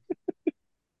Covington.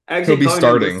 he'll Actually, be Covington,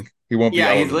 starting. He won't be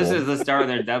yeah, he's listed eligible. as the star in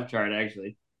their depth chart.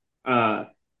 Actually,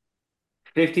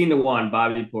 15-1,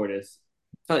 Bobby Portis.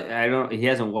 I don't. He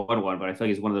hasn't won one, but I feel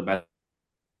like he's one of the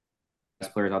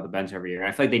best players off the bench every year. And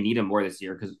I feel like they need him more this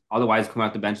year because otherwise, coming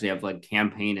off the bench, they have like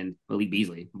Cam Payne and Malik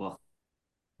Beasley. Well,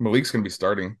 Malik's going to be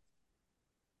starting.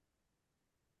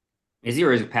 is he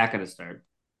or is Pat going to start?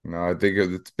 No, I think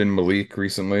it's been Malik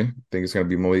recently. I think it's going to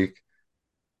be Malik.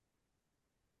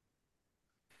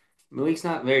 Malik's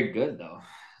not very good though.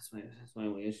 That's my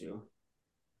only issue.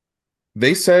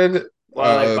 They said Well,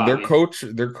 I like Bobby.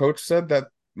 their coach said that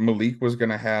Malik was going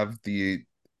to have the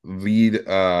lead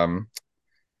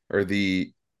or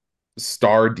the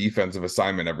star defensive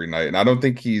assignment every night. And I don't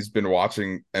think he's been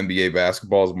watching NBA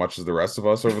basketball as much as the rest of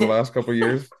us over the last couple of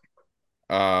years.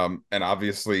 And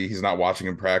obviously he's not watching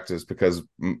in practice because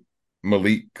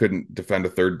Malik couldn't defend a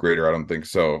third grader, I don't think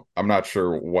so. I'm not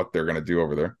sure what they're gonna do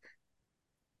over there.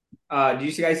 Do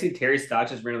you guys see Terry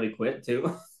Stotts just randomly quit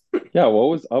too? Yeah, what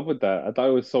was up with that? I thought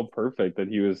it was so perfect that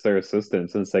he was their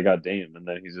assistant since they got Dame, and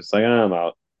then he's just like, I'm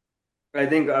out. I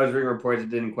think I was reading reports it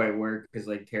didn't quite work because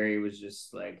like Terry was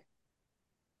just like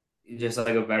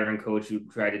a veteran coach who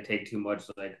tried to take too much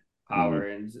like Mm, power,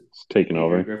 and it's taking Adrian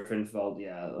over. Griffin felt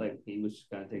like he was just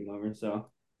kind of taking over.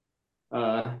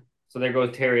 Uh so there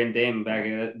goes Terry and Dame back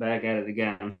at it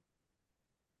again.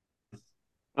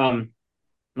 Um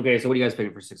okay, so what are you guys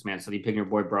picking for six man? So you picking your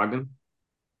boy Brogdon?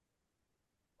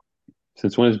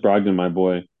 Since when is Brogdon my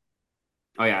boy?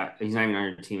 Oh yeah, he's not even on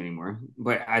your team anymore.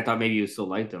 But I thought maybe you still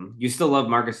liked him. You still love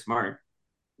Marcus Smart.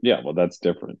 Yeah, well, that's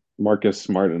different. Marcus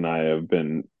Smart and I have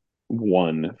been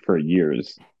one for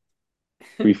years.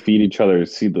 We feed each other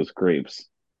seedless grapes.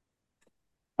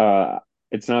 Uh,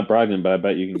 it's not Brogdon, but I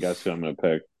bet you can guess who I'm going to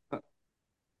pick.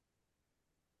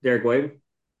 Derek White.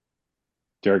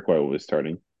 Derek White will be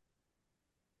starting.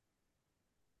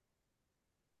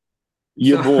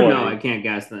 Your So no, I boy, can't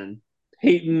guess then.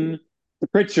 Peyton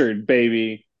Pritchard,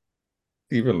 baby.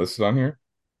 Even listed on here.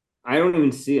 I don't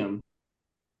even see him.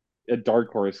 A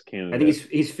dark horse I think candidate.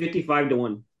 he's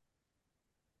 55-1.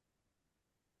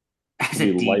 That's He'll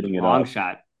a be deep lighting it long up.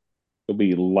 shot. He'll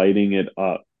be lighting it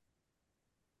up.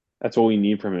 That's what we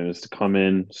need from him is to come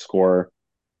in, score.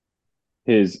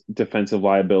 His defensive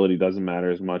liability doesn't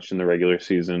matter as much in the regular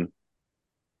season.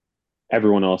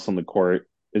 Everyone else on the court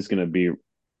is going to be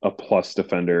a plus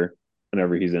defender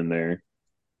whenever he's in there,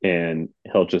 and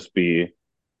he'll just be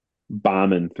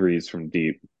bombing threes from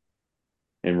deep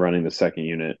and running the second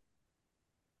unit.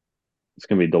 It's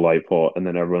going to be delightful, and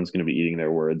then everyone's going to be eating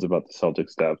their words about the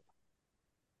Celtics depth.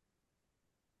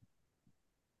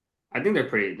 I think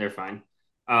they're fine.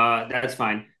 That's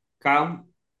fine. Kyle,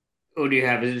 who do you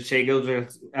have? Is it Shea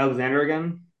Alexander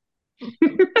again?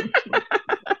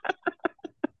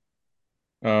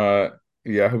 Uh,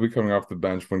 yeah, he'll be coming off the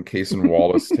bench when Cason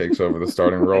Wallace takes over the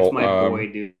starting That's role. my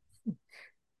boy, dude.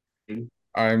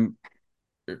 I'm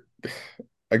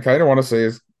I kind of want to say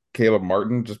is Caleb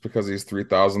Martin just because he's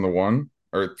 3,000 to 1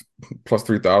 or plus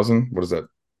 3,000. What is that?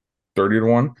 30 to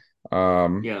 1.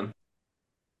 Um, Yeah.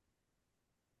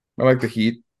 I like the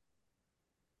Heat.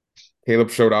 Caleb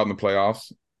showed out in the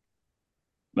playoffs.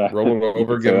 Roll it You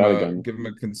over, could say that again. give him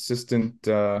a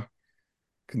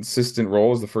consistent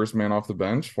role as the first man off the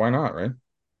bench. Why not, right?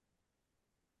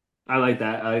 I like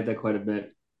that. I like that quite a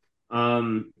bit.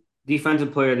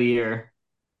 Defensive player of the year.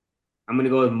 I'm gonna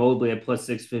go with Mobley at plus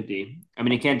 650. I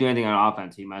mean, he can't do anything on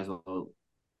offense. He might as well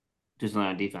just learn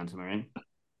on defense, am I right?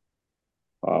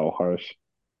 Oh, harsh.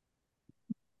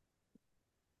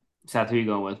 Seth, who are you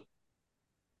going with?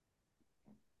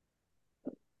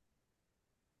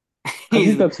 I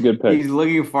think that's a good pick. He's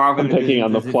looking far off in I'm the picking distance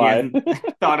on the as if he fly.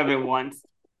 hasn't thought of it once.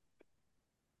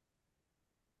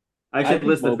 I I should think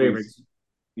list the Mobley's, favorites.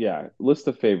 yeah, list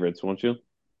the favorites, won't you?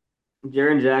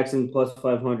 Jaren Jackson plus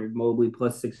 500, Mobley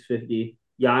plus 650,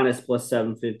 Giannis plus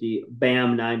 750,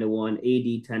 Bam 9-1,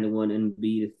 AD 10-1, and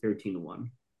B 13-1.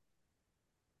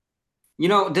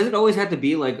 Does it always have to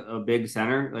be like a big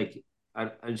center? Like, I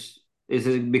just is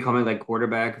it becoming like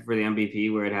quarterback for the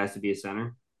MVP where it has to be a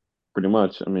center? Pretty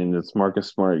much. I mean, it's Marcus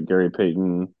Smart, Gary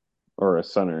Payton, or a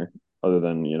center other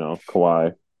than,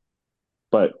 Kawhi.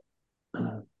 But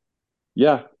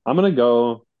yeah, I'm gonna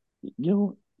go, you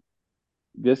know,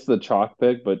 this is the chalk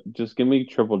pick, but just give me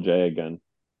Triple J again.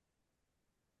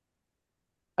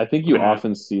 I think I'm you gonna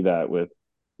often see that with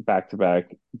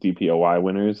back-to-back DPOY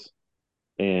winners,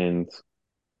 and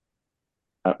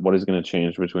what is going to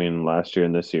change between last year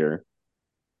and this year?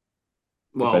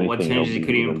 If Well, what anything, he'll changes? He be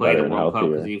couldn't even even play better the and World Cup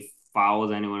because healthier. he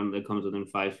fouls anyone that comes within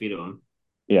 5 feet of him.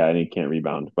 Yeah, and he can't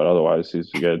rebound, but otherwise he's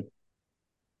good.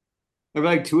 I feel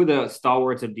like two of the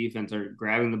stalwarts of defense are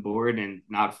grabbing the board and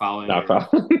not fouling Not their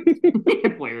foul.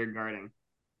 player guarding.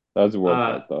 That's a World Uh,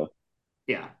 Cup though.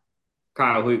 yeah.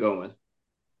 Kyle, who are you going with?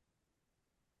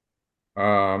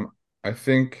 I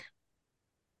think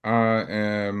I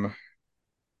am.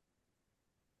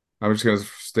 I'm just gonna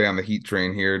stay on the Heat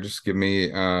train here. Just give me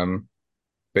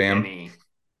Bam. Bammy.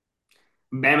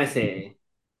 Bamase.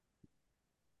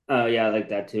 Yeah, I like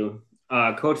that too.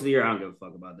 Coach of the year, I don't give a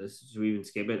fuck about this. Should we even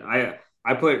skip it?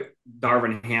 I put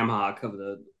Darvin Hamhock of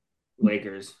the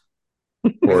Lakers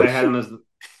Of because I course. had him as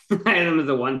I had him as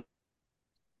the one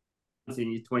seed.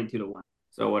 He's 22-1.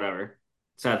 So whatever.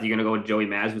 Seth, you gonna go with Joey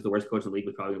Maz, who's the worst coach in the league,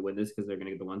 but probably gonna win this because they're gonna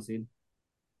get the one seed.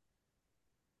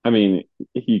 I mean,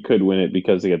 he could win it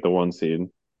because they get the one seed.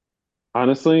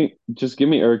 Honestly, just give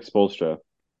me Eric Spoelstra.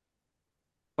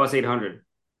 Plus 800.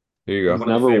 Here you He's go. He's one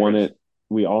of the never won favorites. it.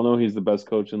 We all know he's the best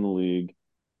coach in the league.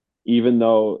 Even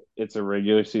though it's a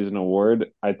regular season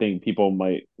award, I think people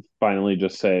might finally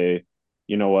just say,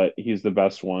 you know what, he's the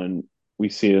best one. We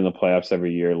see it in the playoffs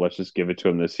every year. Let's just give it to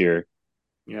him this year.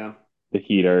 Yeah. The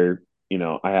Heat are,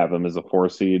 I have him as a 4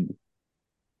 seed.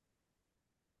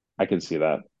 I can see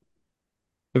that.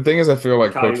 The thing is, I feel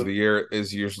like Kyle, coach of the year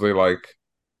is usually like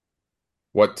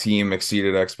what team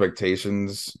exceeded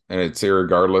expectations, and it's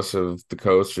irregardless of the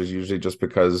coach. Is usually just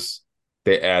because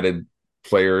they added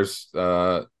players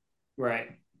right.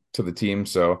 to the team.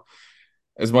 So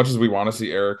as much as we want to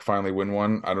see Eric finally win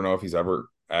one, I don't know if he's ever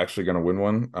actually going to win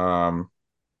one.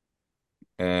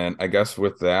 And I guess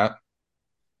with that,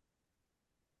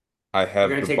 I You're have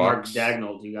gonna the take Mark Bucks.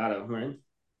 Dagnall. You got him, right?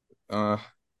 Uh,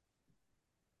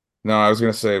 no, I was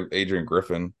going to say Adrian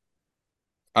Griffin.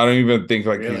 I don't even think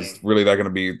like he's Really? really that going to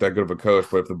be that good of a coach.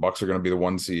 But if the Bucks are going to be the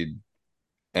 1 seed,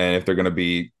 and if they're going to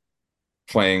be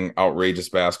playing outrageous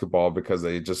basketball because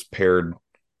they just paired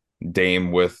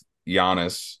Dame with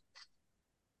Giannis,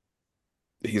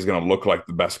 he's going to look like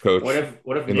the best coach What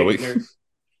if in the Nick league. Nurse?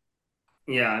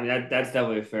 Yeah, I mean that's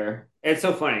definitely fair. It's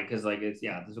so funny because like it's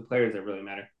yeah, there's the players that really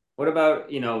matter. What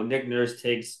about Nick Nurse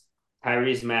takes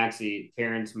Tyrese Maxey,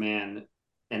 Terrence Mann,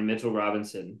 and Mitchell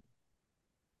Robinson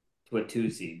to a 2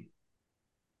 seed.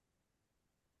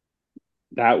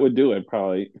 That would do it,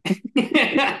 probably. All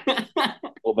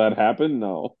Will that happen?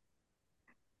 No.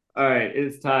 right,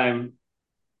 it's time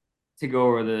to go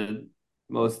over the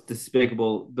most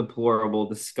despicable, deplorable,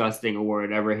 disgusting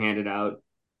award ever handed out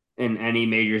in any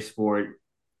major sport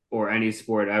or any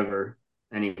sport ever,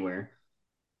 anywhere.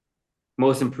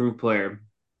 Most improved player.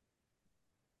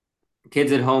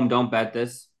 Kids at home, don't bet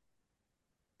this.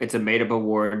 It's a made up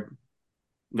award.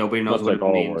 Nobody knows Much what like it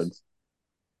all means. awards.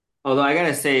 Although I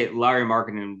gotta say, Larry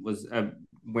Markkinen was a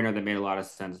winner that made a lot of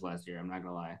sense last year. I'm not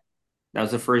gonna lie. That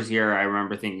was the first year I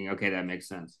remember thinking, okay, that makes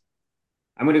sense.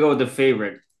 I'm gonna go with the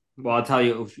favorite. Well, I'll tell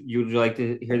you. Would you like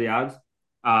to hear the odds?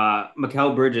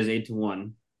 Mikal Bridges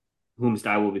 8-1, whomst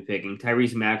I will be picking.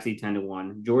 Tyrese Maxey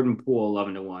 10-1. Jordan Poole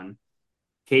 11-1.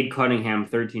 Cade Cunningham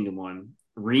 13-1.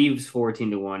 Reeves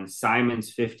 14-1.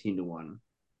 Simons 15-1.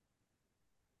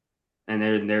 And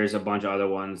there's a bunch of other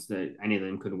ones that any of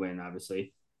them could win,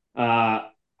 obviously. I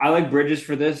like Bridges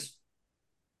for this.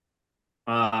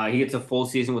 He gets a full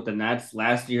season with the Nets.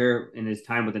 Last year, in his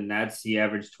time with the Nets, he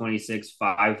averaged 26,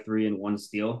 5, 3, and 1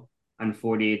 steal on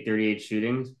 48, 38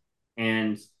 shootings.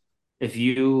 And if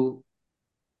you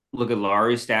look at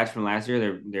Lowry's stats from last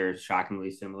year, they're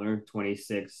shockingly similar.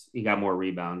 26, he got more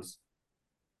rebounds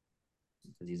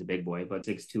because he's a big boy, but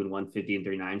 6, 2, and 150 and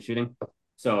 39 shooting.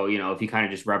 So, if he kind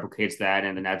of just replicates that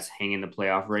and the Nets hang in the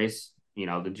playoff race,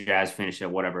 the Jazz finished at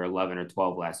whatever 11 or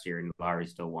 12 last year, and Lowry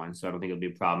still won. So I don't think it'll be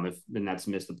a problem if the Nets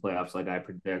miss the playoffs like I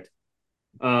predict.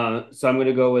 So I'm going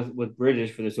to go with Bridges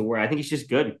for this award. I think he's just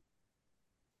good.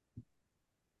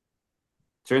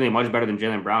 Certainly much better than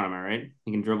Jaylen Brown. Am I right?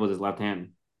 He can dribble with his left hand.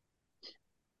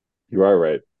 You are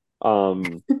right.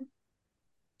 Um,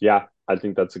 yeah, I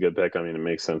think that's a good pick. I mean, it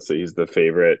makes sense that he's the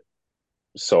favorite.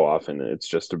 So often it's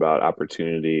just about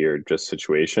opportunity or just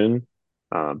situation.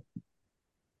 Um,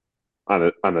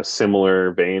 on a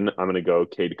similar vein, I'm going to go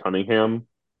Cade Cunningham.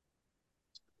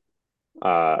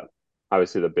 Uh,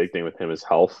 Obviously, the big thing with him is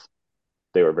health.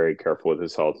 They were very careful with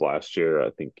his health last year. I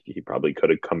think he probably could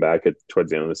have come back towards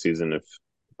the end of the season if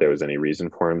there was any reason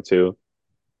for him to.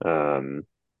 Um,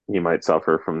 he might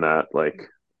suffer from that, like,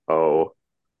 oh,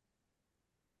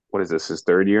 what is this, his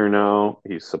third year now?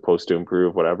 He's supposed to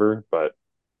improve, whatever, but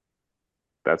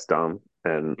that's dumb.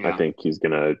 And I Yeah. think he's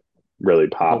going to really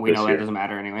But pop we know this that year. doesn't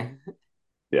matter anyway.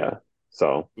 Yeah.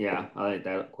 So Yeah, I like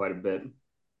that quite a bit.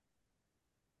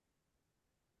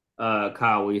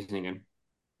 Kyle, what are you thinking?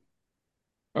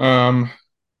 Um,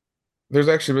 there's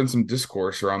actually been some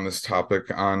discourse around this topic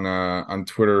on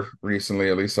Twitter recently,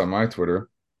 at least on my Twitter,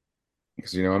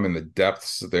 because I'm in the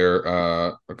depths there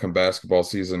come basketball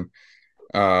season.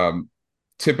 Um,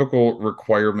 Typical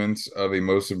requirements of a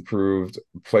most improved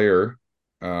player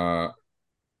uh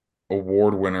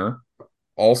award winner,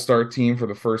 all-star team for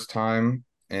the first time,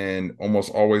 and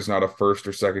almost always not a first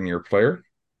or second year player.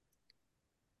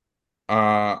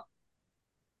 Uh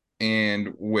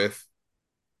and with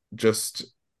just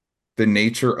the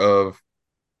nature of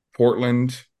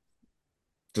Portland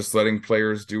just letting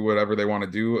players do whatever they want to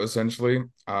do, essentially.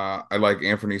 I like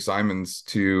Anthony Simons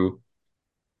to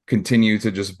continue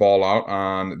to just ball out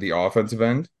on the offensive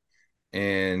end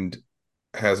and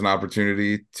has an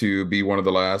opportunity to be one of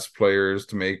the last players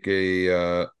to make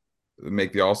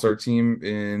the All-Star team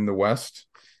in the West.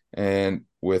 And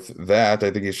with that,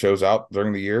 I think he shows out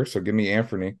during the year. So give me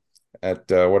Anthony at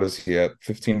what is he at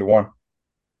 15-1?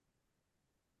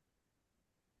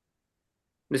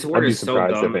 This I'd order be is so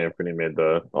surprised if dumb. Anthony made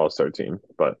the All-Star team,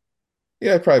 but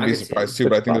Yeah, I'd probably I be could see surprised him. too,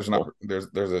 but it's I think possible.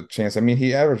 there's a chance. I mean,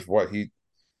 he averaged what? He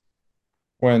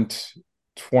went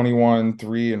 21,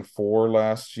 3, and 4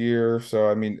 last year. So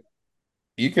I mean,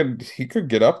 he could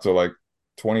get up to like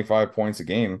 25 points a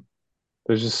game.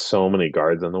 There's just so many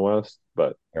guards in the West,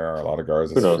 but There are a lot of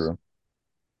guards, who that's knows? true.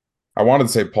 I wanted to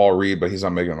say Paul Reed, but he's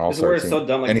not making an This all-star order is team. so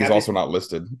dumb. Like And he's half also these not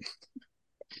listed.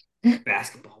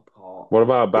 basketball, Paul. What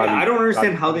about Yeah, I don't Bobby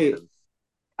understand how they. Thompson?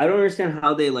 I don't understand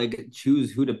how they like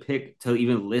choose who to pick to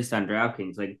even list on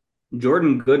DraftKings. Like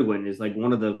Jordan Goodwin is like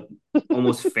one of the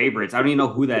almost favorites. I don't even know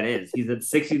who that is. He's at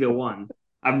 60-1.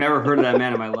 I've never heard of that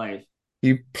man in my life.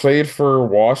 He played for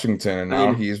Washington, and I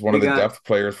now mean, he's one they of the got depth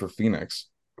players for Phoenix.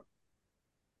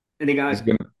 and they He's got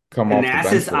going to come off the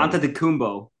bench Thanasis for them.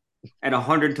 Antetokounmpo at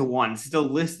 100-1, still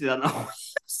listed on the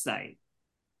website.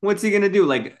 What's he gonna do?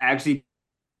 Like actually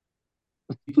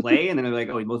play, and then they're like,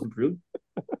 "Oh, he's most improved."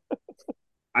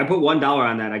 I put $1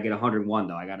 on that. I get 101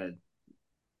 though. I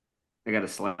gotta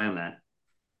slam that.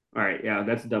 All right, yeah,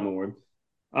 that's a dumb award.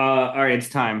 All right, it's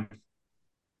time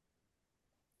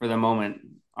for the moment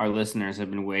our listeners have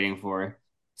been waiting for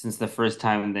since the first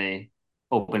time they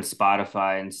opened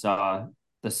Spotify and saw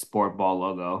the sport ball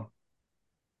logo.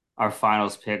 Our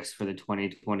finals picks for the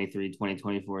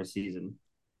 2023-2024 season.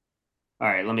 All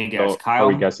right, let me guess. So are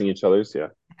we Kyle. guessing each other's? Yeah.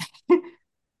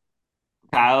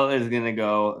 Kyle is gonna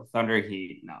go Thunder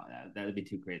Heat. No, that'd be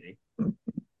too crazy.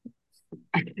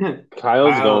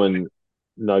 Kyle's Kyle going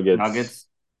Nuggets Nuggets.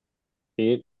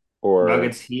 Heat or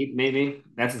Nuggets Heat, maybe.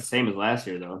 That's the same as last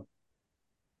year though.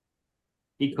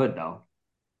 He could though.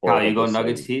 Kyle, I'll you go just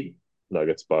Nuggets say Heat?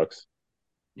 Nuggets Bucks.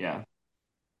 Yeah.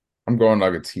 I'm going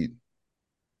Nuggets Heat.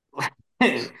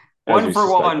 As One we for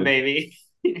one, suspected. baby.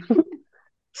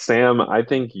 Sam, I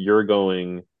think you're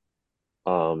going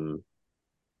um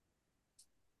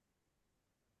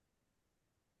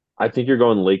I think you're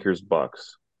going Lakers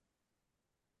Bucks.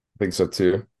 I think so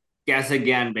too. Guess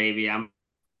again, baby. I'm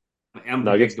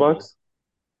Nuggets unpredictable. Bucks?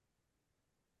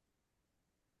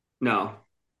 No,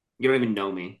 you don't even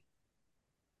know me.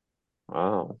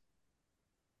 Wow.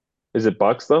 Is it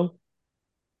Bucks though?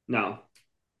 No.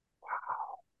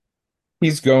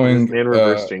 He's Is this going man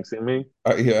reverse jinxing me?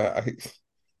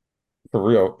 for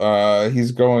real.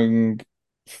 He's going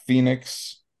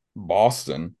Phoenix,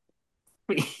 Boston.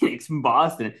 Phoenix,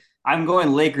 Boston. I'm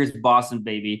going Lakers, Boston,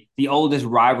 baby. The oldest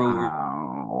rivalry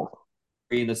Wow.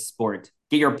 in the sport.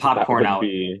 Get your That popcorn would out.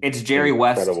 be It's Jerry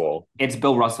West. incredible. It's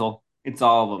Bill Russell. It's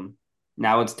all of them.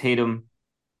 Now it's Tatum,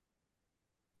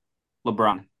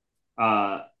 LeBron.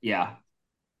 Yeah.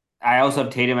 I also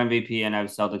have Tatum MVP and I have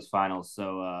Celtics finals.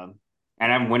 So,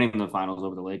 and I'm winning the finals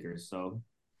over the Lakers. So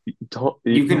Don't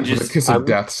you can With a just kiss of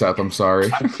death, Seth. I'm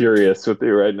sorry. I'm furious with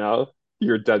you right now.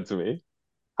 You're dead to me.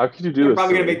 How could you do they're this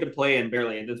probably to gonna me? make the play in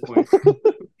barely at this point.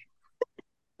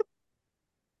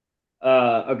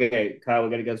 Okay, Kyle, we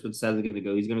gotta guess what Seth's gonna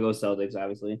go. He's gonna go Celtics,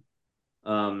 obviously.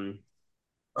 Um,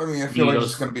 I mean, I feel you like go, it's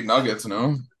just gonna be Nuggets,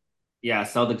 no? yeah,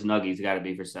 Celtics Nuggies got to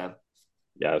be for Seth.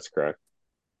 Yeah, that's correct.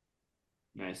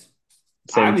 Nice.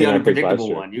 Same I'm the team I picked last unpredictable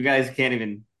year. one. You guys can't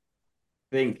even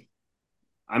think.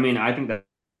 I mean, I think that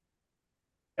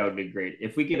would be great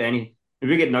if we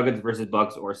get Nuggets versus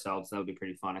Bucks or Celtics, that would be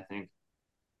pretty fun. I think.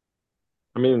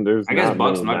 I mean, there's I guess not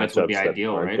Bucks many Nuggets would be matchups that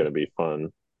ideal, aren't going right? to be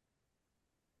fun.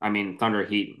 I mean, Thunder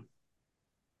Heat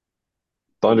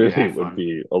wouldn't Thunder be Heat that would fun.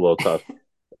 be a little tough.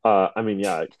 I mean,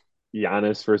 yeah,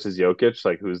 Giannis versus Jokic,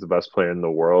 like who's the best player in the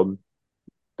world?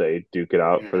 They duke it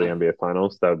out for the Yeah. NBA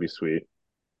Finals. That would be sweet.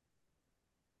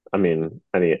 I mean,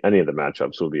 any of the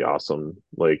matchups would be awesome.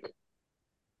 Like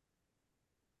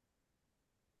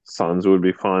Suns would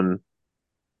be fun.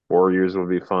 Warriors would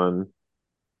be fun.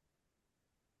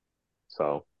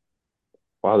 So,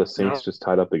 wow, the Saints No, just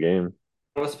tied up the game.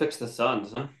 let's fix the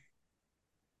Suns, huh?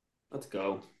 Let's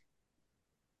go.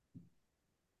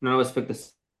 No, let's pick the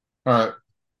All right.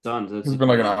 Suns. Let's It's see been who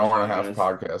like an wins, hour and I a half guess.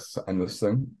 podcast to end this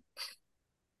thing.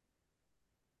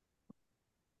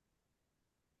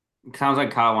 It sounds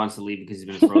like Kyle wants to leave because he's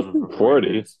been frozen for 40 40,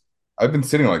 minutes. I've been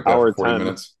sitting like that for hour 40 10.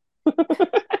 minutes.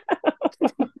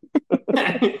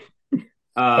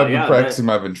 I've been Yeah, practicing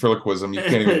my ventriloquism. You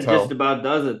can't even that just tell. about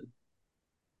does it.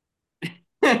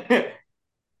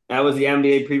 That was the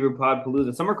NBA Preview Pod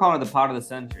Palooza. Some are calling it the pod of the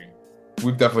century.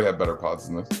 We've definitely had better pods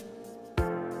than this.